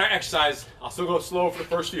gonna add in our exercise. I'll still go slow for the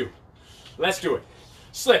first few. Let's do it.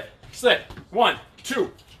 Slip, slip. 1,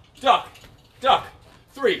 2, duck, duck.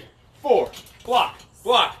 3, 4, block,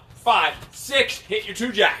 block. 5, 6. Hit your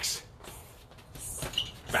 2 jacks.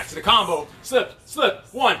 Back to the combo. Slip, slip.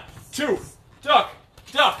 1, 2, duck,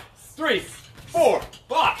 duck. 3, 4,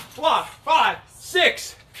 block, block. 5,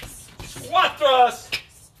 6. Squat thrust.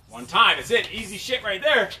 One time. That's it. Easy shit right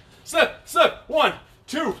there. Slip, slip. 1,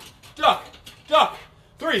 2, duck, duck.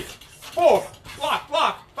 3, 4, block,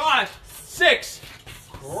 block. 5, 6.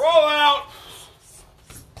 Roll out.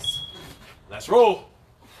 Let's roll.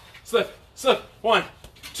 Slip, slip. 1,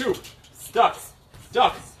 2, duck,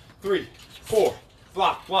 duck. 3, 4,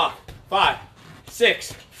 block, block. 5,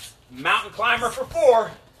 6. Mountain climber for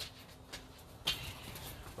 4.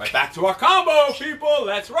 Right back to our combo, people.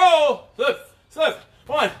 Let's roll. Slip, slip.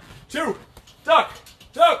 1, 2, duck,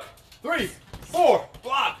 duck. 3, 4,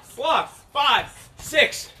 block, block. 5,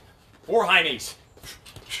 6. 4 high knees.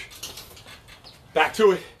 Back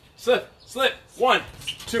to it. Slip, slip. 1,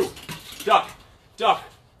 2, duck, duck.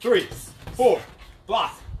 3, 4,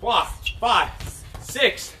 block, block. 5,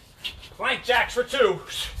 6. Plank jacks for 2.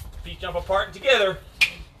 Feet jump apart and together.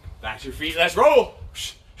 Back to your feet. Let's roll.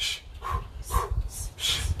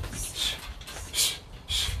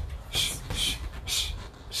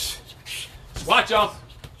 Squat jump.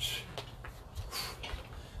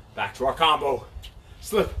 Back to our combo.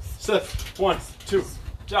 Slip, slip. 1, 2,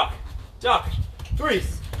 duck, duck. 3,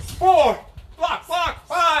 4, block, block.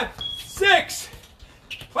 5, 6.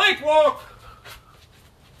 Plank walk.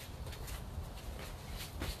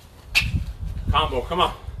 Combo, come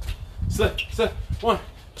on. Slip, slip. 1,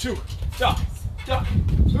 2, duck, duck.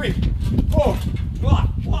 3, 4, block,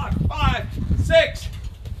 block. 5, 6.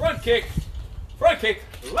 Front kick, front kick.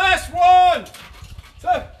 Last one.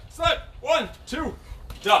 Slip, slip. 1, 2,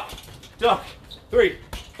 duck, duck. 3,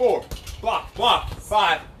 4, block, block.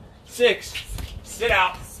 5, 6. Sit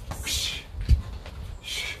out.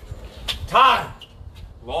 Time.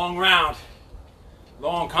 Long round.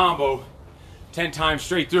 Long combo. 10 times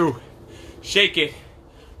straight through. Shake it.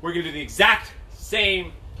 We're going to do the exact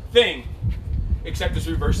same thing, except it's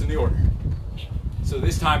reversed in the order. So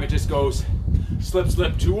this time it just goes slip,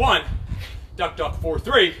 slip, 2, 1, duck, duck, 4,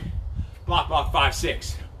 3, block, block, 5,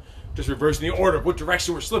 6. Just reversing the order of what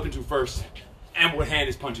direction we're slipping to first and what hand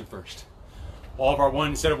is punching first. All of our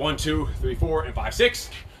 1, instead of 1, 2, 3, 4, and 5, 6,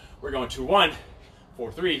 we're going 2, 1,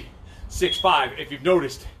 4, 3, 6, 5. If you've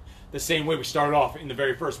noticed, the same way we started off in the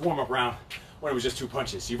very first warm-up round when it was just 2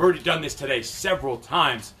 punches. You've already done this today several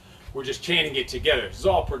times. We're just chanting it together. This is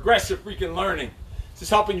all progressive freaking learning. This is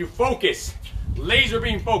helping you focus. Laser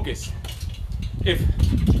beam focus. If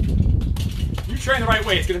you train the right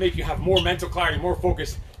way, it's going to make you have more mental clarity, more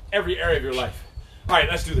focus every area of your life. All right,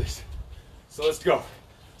 let's do this. So let's go.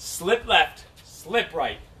 Slip left, slip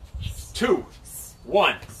right. 2,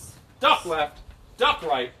 1. Duck left, duck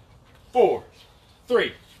right. 4,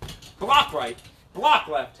 3. Block right, block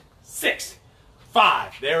left. 6,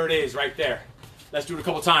 5. There it is right there. Let's do it a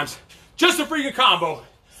couple times. Just a freaking combo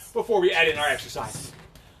before we add in our exercise.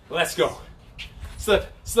 Let's go.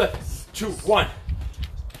 Slip, slip. 2, 1.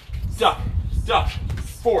 Duck, duck.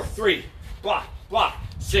 4, 3. Block, block.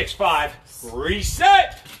 6, 5.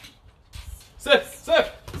 Reset. Slip,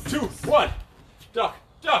 slip. 2, 1. Duck,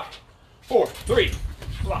 duck. 4, 3.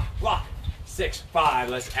 Block, block. 6, 5.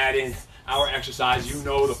 Let's add in our exercise. You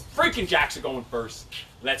know the freaking jacks are going first.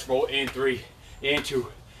 Let's roll in 3, in 2,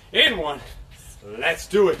 in 1. Let's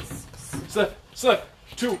do it. Slip, slip.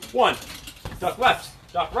 2, 1. Duck left,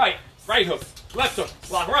 duck right. Right hook, left hook.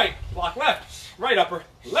 Block right, block left. Right upper,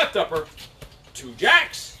 left upper. 2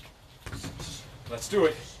 jacks. Let's do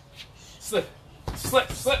it. Slip,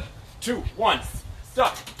 slip, slip. 2, 1.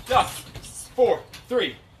 Duck, duck. 4,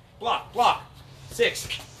 3. Block, block. 6,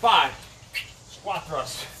 5. Squat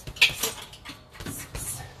thrust.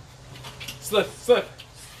 Slip, slip.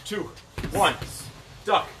 2, 1.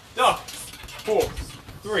 Duck, duck. 4,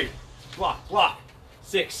 3. Block, block.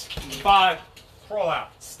 6, 5. Crawl out.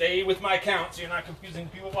 Stay with my count so you're not confusing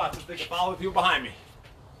people watching. They can follow the people behind me.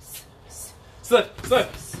 Slip,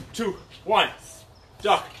 slip. 2, 1.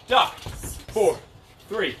 Duck, duck. 4,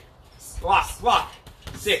 3. Block, block.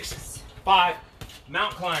 6, 5.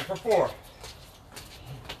 Mount climb for 4.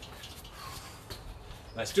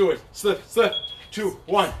 Let's do it. Slip, slip. 2,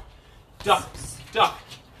 1. Duck, duck.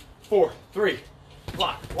 4, 3.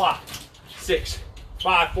 Block, block. 6,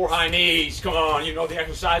 5. 4 high knees. Come on, you know the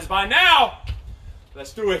exercise by now.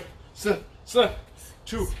 Let's do it. Slip, slip.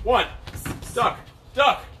 2, 1. Duck,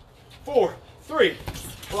 duck. 4, 3.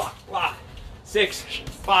 Block, block. 6,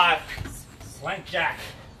 5. Plank jack.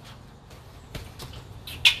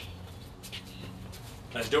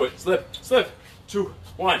 Let's do it. Slip, slip. 2,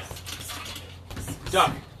 1.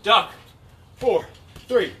 Duck, duck. 4,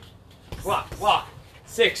 3. Block, block.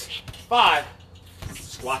 6, 5.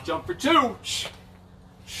 Squat jump for 2.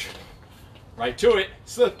 Right to it.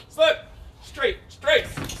 Slip, slip. Straight, straight.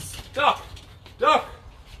 Duck, duck.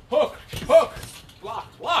 Hook, hook.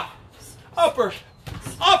 Block, block. Upper,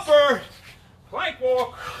 upper. Plank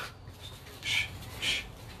walk.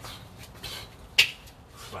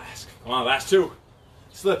 Last. Come on, last 2.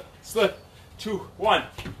 Slip, slip. 2, 1.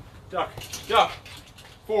 Duck, duck.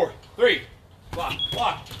 4, 3. Block,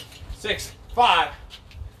 block. 6, 5.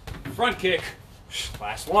 Front kick.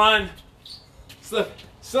 Last 1. Slip,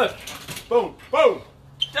 slip. Boom, boom.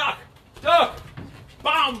 Duck, duck.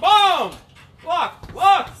 Bomb, bomb. Block,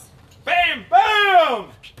 block. Bam, bam.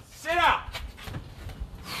 Sit out.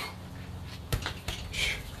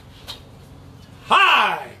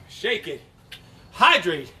 High. Shake it.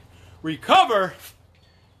 Hydrate. Recover.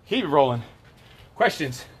 Keep it rolling.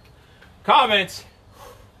 Questions, comments,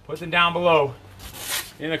 put them down below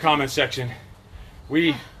in the comment section.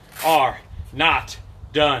 We are not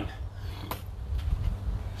done.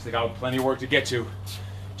 Still got plenty of work to get to.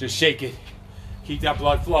 Just shake it. Keep that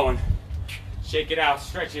blood flowing. Shake it out,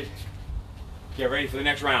 stretch it. Get ready for the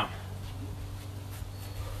next round.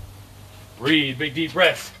 Breathe, big deep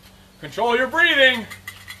breaths. Control your breathing.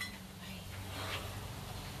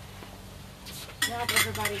 Good job,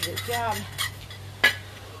 everybody. Good job.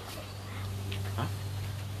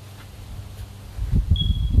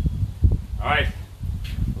 All right,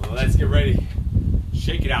 let's get ready.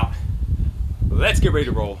 Shake it out. Let's get ready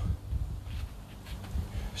to roll.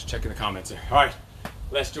 Just checking the comments there. All right,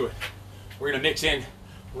 let's do it. We're gonna mix in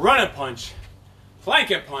run and punch, flank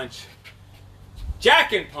and punch,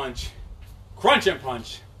 jack and punch, crunch and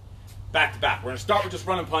punch, back to back. We're gonna start with just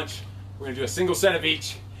run and punch. We're gonna do a single set of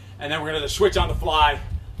each, and then we're gonna switch on the fly,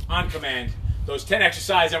 on command. Those 10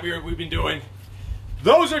 exercises that we've been doing,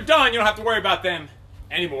 those are done. You don't have to worry about them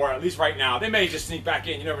anymore, at least right now. They may just sneak back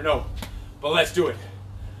in, you never know. But let's do it.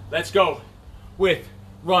 Let's go with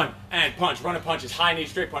run and punch. Run and punch is high knee,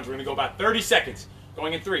 straight punch. We're gonna go about 30 seconds.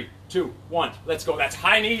 Going in 3, 2, 1. Let's go. That's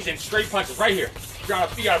high knees and straight punches right here. You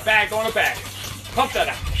got a bag, go on a bag. Pump that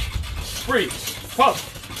out. Breathe, pump,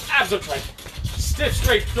 abs are tight. Stiff,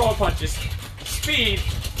 straight, throwing punches. Speed,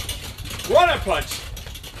 run and punch.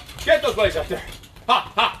 Get those legs up there. Hop,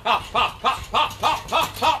 hop, hop, hop, hop, hop, hop,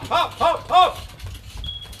 hop, hop, hop, hop, hop.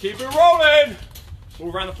 Keep it rolling.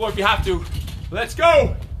 Move around the floor if you have to. Let's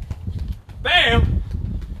go. Bam.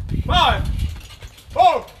 5,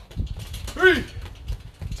 4, 3,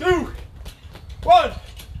 2, 1.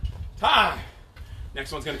 Time.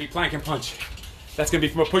 Next one's going to be plank and punch. That's going to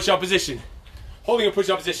be from a push-up position. Holding a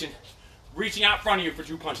push-up position. Reaching out in front of you for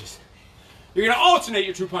 2 punches. You're going to alternate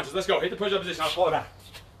your 2 punches. Let's go. Hit the push-up position. I'll pull it out.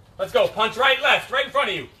 Let's go. Punch right, left. Right in front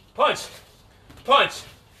of you. Punch. Punch.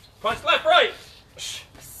 Punch left, right.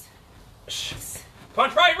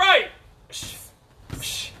 Punch right, right.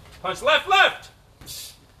 Punch left, left.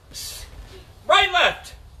 Right,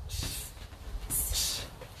 left.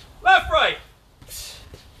 Left, right.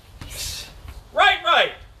 Right,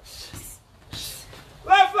 right.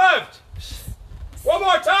 Left, left. One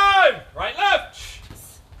more time. Right, left.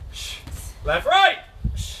 Left, right.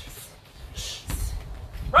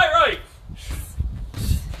 Right, right.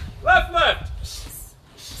 Left, left.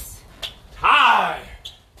 Time.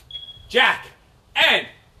 Jack and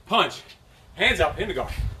punch. Hands up in the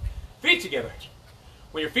guard. Feet together.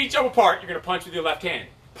 When your feet jump apart, you're going to punch with your left hand.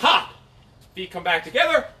 Pop. Feet come back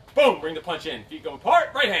together. Boom. Bring the punch in. Feet go apart.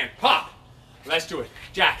 Right hand. Pop. Let's do it.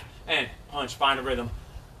 Jack and punch. Find a rhythm.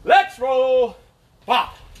 Let's roll.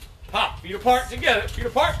 Pop. Pop. Feet apart together. Feet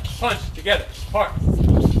apart. Punch together. Apart.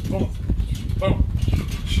 Boom. Boom.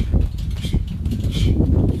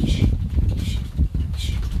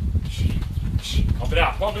 Pump it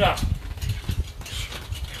out. Pump it out.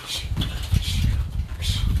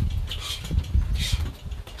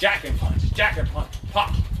 Jack and punch. Jack and punch.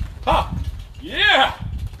 Pop. Pop. Yeah.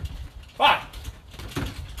 5,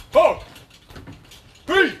 4,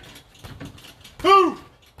 3, 2,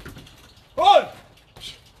 1.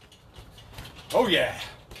 Oh yeah.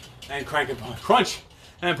 And crank and punch. Crunch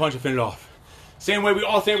and punch and finish it off. Same way we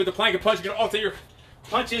alternate with the plank and punch. You're going to alternate your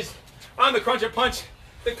punches on the crunch and punch.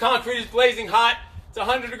 The concrete is blazing hot. It's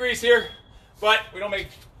 100 degrees here, but we don't make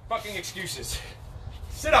fucking excuses.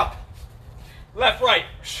 Sit up. Left, right.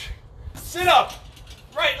 Sit up.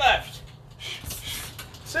 Right, left.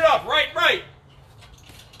 Sit up. Right, right.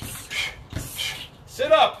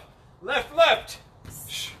 Sit up. Left, left.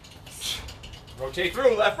 Rotate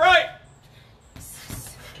through. Left, right.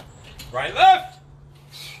 Right, left.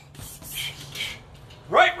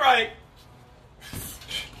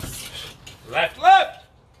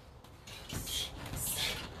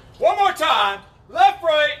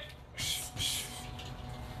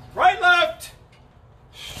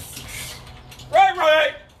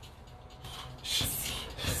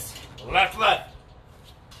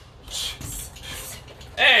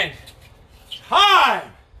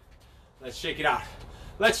 it out.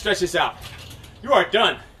 Let's stretch this out. You are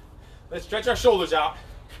done. Let's stretch our shoulders out.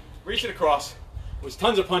 Reach it across. It was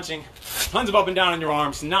tons of punching, tons of up and down on your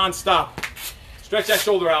arms, non-stop. Stretch that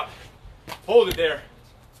shoulder out. Hold it there.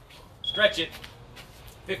 Stretch it.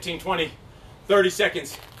 15, 20, 30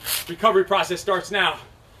 seconds. Recovery process starts now.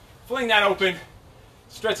 Fling that open.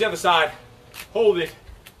 Stretch the other side. Hold it.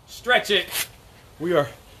 Stretch it. We are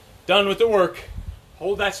done with the work.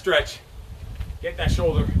 Hold that stretch. Get that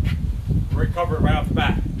shoulder. Recover it right off the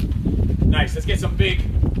bat. Nice. Let's get some big,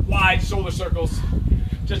 wide shoulder circles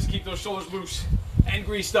just to keep those shoulders loose and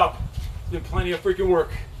greased up. It's been plenty of freaking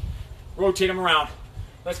work. Rotate them around.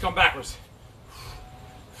 Let's come backwards.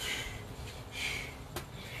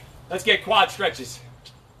 Let's get quad stretches.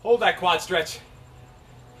 Hold that quad stretch.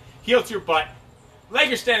 Heel to your butt. Leg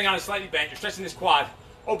you're standing on is slightly bent. You're stretching this quad.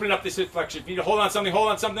 Opening up this hip flexion. If you need to hold on something, hold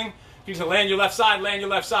on something. If you need to land your left side, land your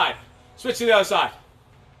left side. Switch to the other side.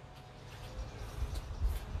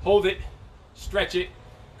 Hold it. Stretch it.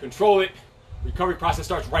 Control it. Recovery process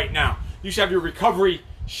starts right now. You should have your recovery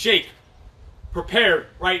shake prepared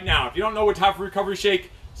right now. If you don't know what type of recovery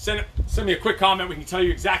shake, send me a quick comment. We can tell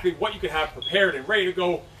you exactly what you could have prepared and ready to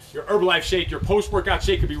go. Your Herbalife shake, your post-workout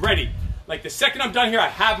shake could be ready. Like the second I'm done here, I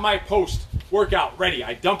have my post-workout ready.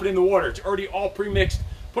 I dump it in the water. It's already all pre-mixed.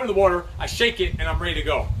 Put it in the water, I shake it, and I'm ready to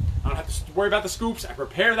go. I don't have to worry about the scoops. I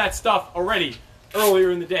prepare that stuff already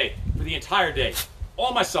earlier in the day for the entire day.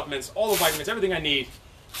 All my supplements, all the vitamins, everything I need,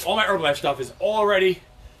 all my Herbalife stuff is already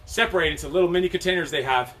separated into little mini containers they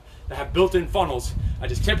have that have built-in funnels. I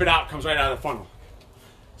just tip it out, it comes right out of the funnel.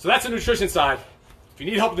 So that's the nutrition side. If you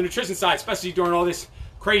need help with the nutrition side, especially during all this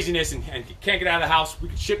craziness and you can't get out of the house, we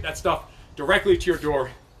can ship that stuff directly to your door.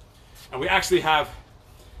 And we actually have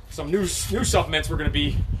some new supplements we're going to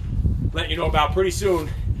be letting you know about pretty soon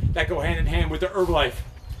that go hand in hand with the Herbalife.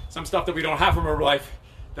 Some stuff that we don't have from Herbalife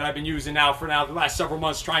that I've been using now for the last several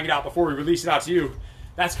months, trying it out before we release it out to you.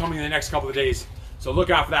 That's coming in the next couple of days. So look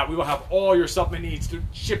out for that. We will have all your supplement needs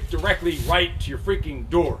shipped directly right to your freaking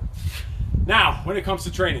door. Now, when it comes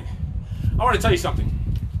to training, I want to tell you something.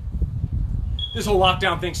 This whole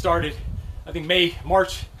lockdown thing started, I think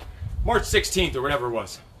March 16th or whatever it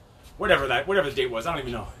was. Whatever the date was, I don't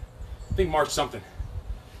even know. I think March something.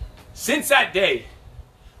 Since that day,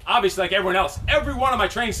 obviously like everyone else, every one of my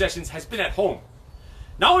training sessions has been at home.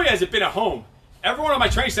 Not only has it been at home, every one of my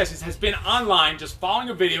training sessions has been online, just following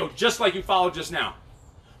a video, just like you followed just now.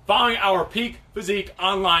 Following our Peak Physique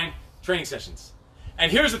online training sessions.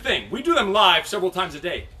 And here's the thing, we do them live several times a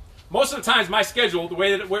day. Most of the times my schedule, the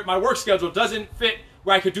way that my work schedule doesn't fit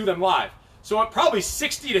where I could do them live. So probably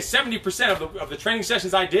 60 to 70% of the training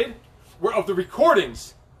sessions I did were of the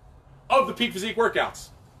recordings of the Peak Physique workouts.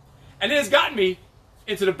 And it has gotten me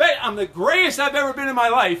into the best, I'm the greatest I've ever been in my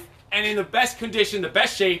life, and in the best condition, the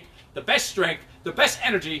best shape, the best strength, the best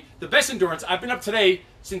energy, the best endurance. I've been up today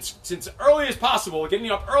since early as possible, getting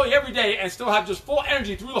up early every day and still have just full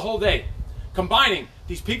energy through the whole day. Combining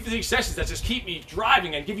these Peak Physique sessions that just keep me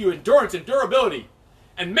driving and give you endurance and durability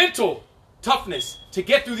and mental toughness to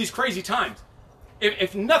get through these crazy times.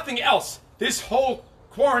 If nothing else, this whole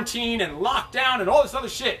quarantine and lockdown and all this other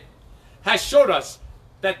shit has showed us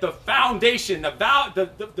that the foundation,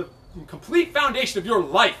 the complete foundation of your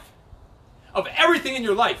life, of everything in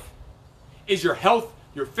your life, is your health,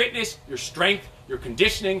 your fitness, your strength, your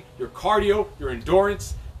conditioning, your cardio, your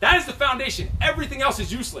endurance. That is the foundation. Everything else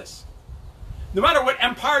is useless. No matter what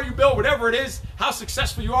empire you build, whatever it is, how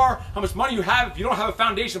successful you are, how much money you have, if you don't have a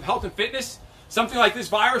foundation of health and fitness, something like this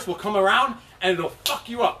virus will come around and it'll fuck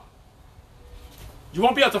you up. You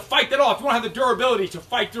won't be able to fight that off. You won't have the durability to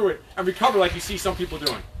fight through it and recover like you see some people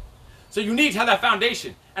doing. So you need to have that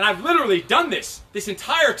foundation. And I've literally done this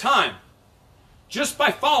entire time just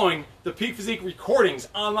by following the Peak Physique recordings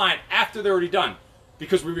online after they're already done.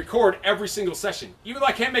 Because we record every single session. Even though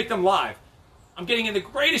I can't make them live, I'm getting in the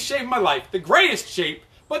greatest shape of my life, the greatest shape,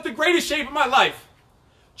 but the greatest shape of my life,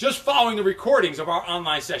 just following the recordings of our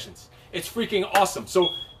online sessions. It's freaking awesome. So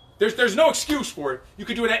there's no excuse for it. You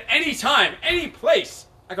could do it at any time, any place.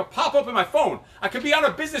 I could pop up in my phone. I could be on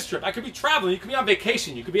a business trip. I could be traveling. You could be on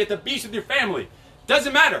vacation. You could be at the beach with your family.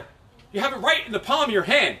 Doesn't matter. You have it right in the palm of your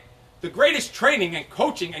hand. The greatest training and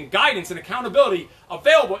coaching and guidance and accountability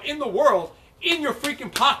available in the world, in your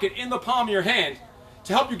freaking pocket, in the palm of your hand,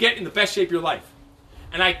 to help you get in the best shape of your life.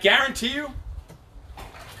 And I guarantee you,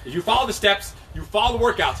 if you follow the steps, you follow the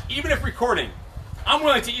workouts, even if recording, I'm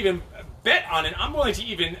willing to even bet on it. I'm willing to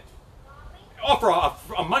even offer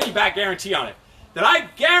a money-back guarantee on it. That I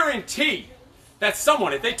guarantee that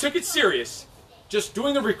someone, if they took it serious, just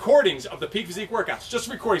doing the recordings of the Peak Physique workouts, just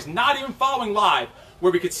recordings, not even following live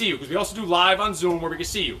where we could see you, because we also do live on Zoom where we can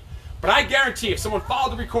see you. But I guarantee if someone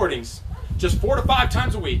followed the recordings just 4 to 5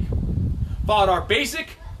 times a week, followed our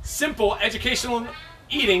basic, simple, educational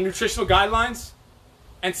eating, nutritional guidelines,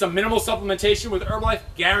 and some minimal supplementation with Herbalife,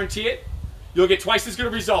 guarantee it, you'll get twice as good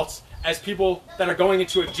of results as people that are going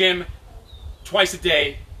into a gym twice a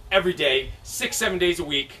day, every day, 6, 7 days a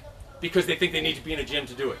week, because they think they need to be in a gym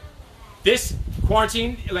to do it. This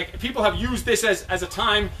quarantine, like, people have used this as a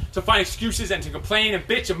time to find excuses and to complain and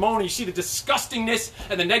bitch and moan, and you see the disgustingness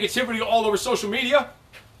and the negativity all over social media.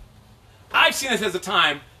 I've seen this as a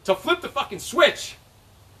time to flip the fucking switch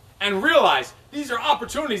and realize these are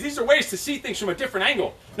opportunities, these are ways to see things from a different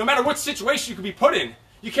angle. No matter what situation you could be put in,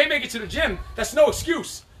 you can't make it to the gym, that's no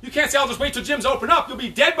excuse. You can't say, I'll just wait till gyms open up, you'll be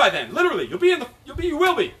dead by then. Literally, you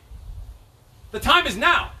will be. The time is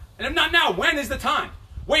now. And if not now, when is the time?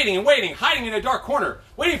 Waiting and waiting, hiding in a dark corner,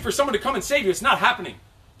 waiting for someone to come and save you. It's not happening.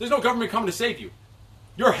 There's no government coming to save you.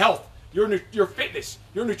 Your health, your fitness,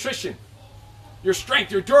 your nutrition, your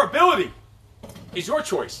strength, your durability is your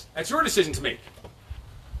choice. That's your decision to make.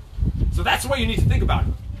 So that's the way you need to think about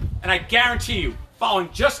it. And I guarantee you, following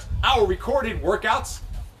just our recorded workouts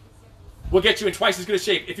will get you in twice as good a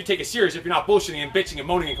shape if you take it serious, if you're not bullshitting and bitching and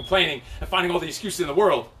moaning and complaining and finding all the excuses in the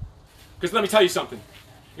world. Because let me tell you something.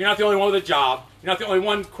 You're not the only one with a job. You're not the only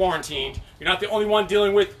one quarantined. You're not the only one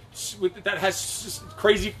dealing with that has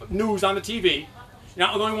crazy news on the TV. You're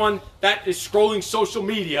not the only one that is scrolling social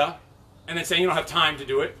media and then saying you don't have time to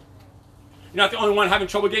do it. You're not the only one having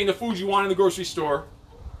trouble getting the food you want in the grocery store.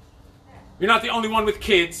 You're not the only one with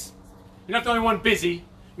kids. You're not the only one busy.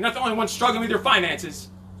 You're not the only one struggling with your finances.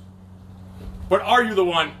 But are you the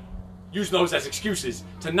one using those as excuses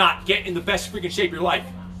to not get in the best freaking shape of your life?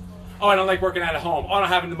 Oh, I don't like working out at home. Oh, I don't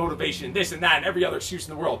have the motivation, this and that, and every other excuse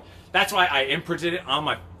in the world. That's why I imprinted it on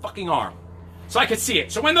my fucking arm. So I could see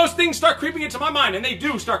it. So when those things start creeping into my mind, and they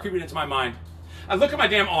do start creeping into my mind, I look at my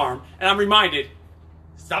damn arm, and I'm reminded,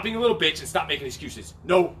 stop being a little bitch and stop making excuses.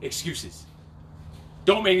 No excuses.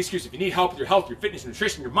 Don't make excuses. If you need help with your health, your fitness, your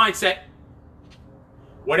nutrition, your mindset,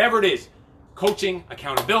 whatever it is, coaching,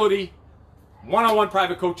 accountability, one-on-one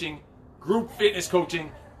private coaching, group fitness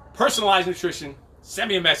coaching, personalized nutrition, send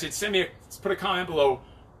me a message, put a comment below,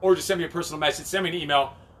 or just send me a personal message, send me an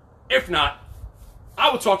email. If not,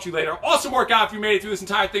 I will talk to you later. Awesome workout if you made it through this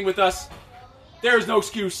entire thing with us. There is no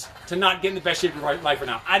excuse to not get in the best shape of your life right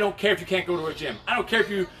now. I don't care if you can't go to a gym. I don't care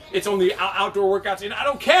if it's only outdoor workouts. I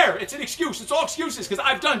don't care. It's an excuse. It's all excuses because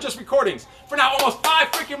I've done just recordings for now almost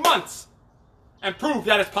 5 freaking months and proved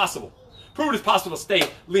that it's possible. Proved it's possible to stay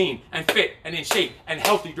lean and fit and in shape and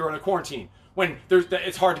healthy during a quarantine when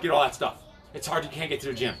it's hard to get all that stuff. It's hard, you can't get to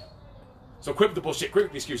the gym. So quit with the bullshit, quit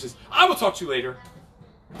with the excuses. I will talk to you later.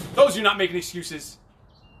 Those of you not making excuses,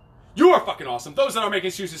 you are fucking awesome. Those that are making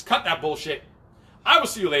excuses, cut that bullshit. I will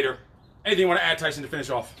see you later. Anything you want to add, Tyson, to finish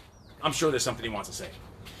off? I'm sure there's something he wants to say.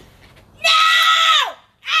 No!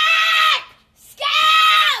 Excuses!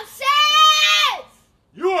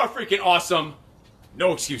 You are freaking awesome.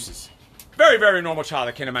 No excuses. Very, very normal child.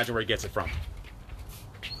 I can't imagine where he gets it from.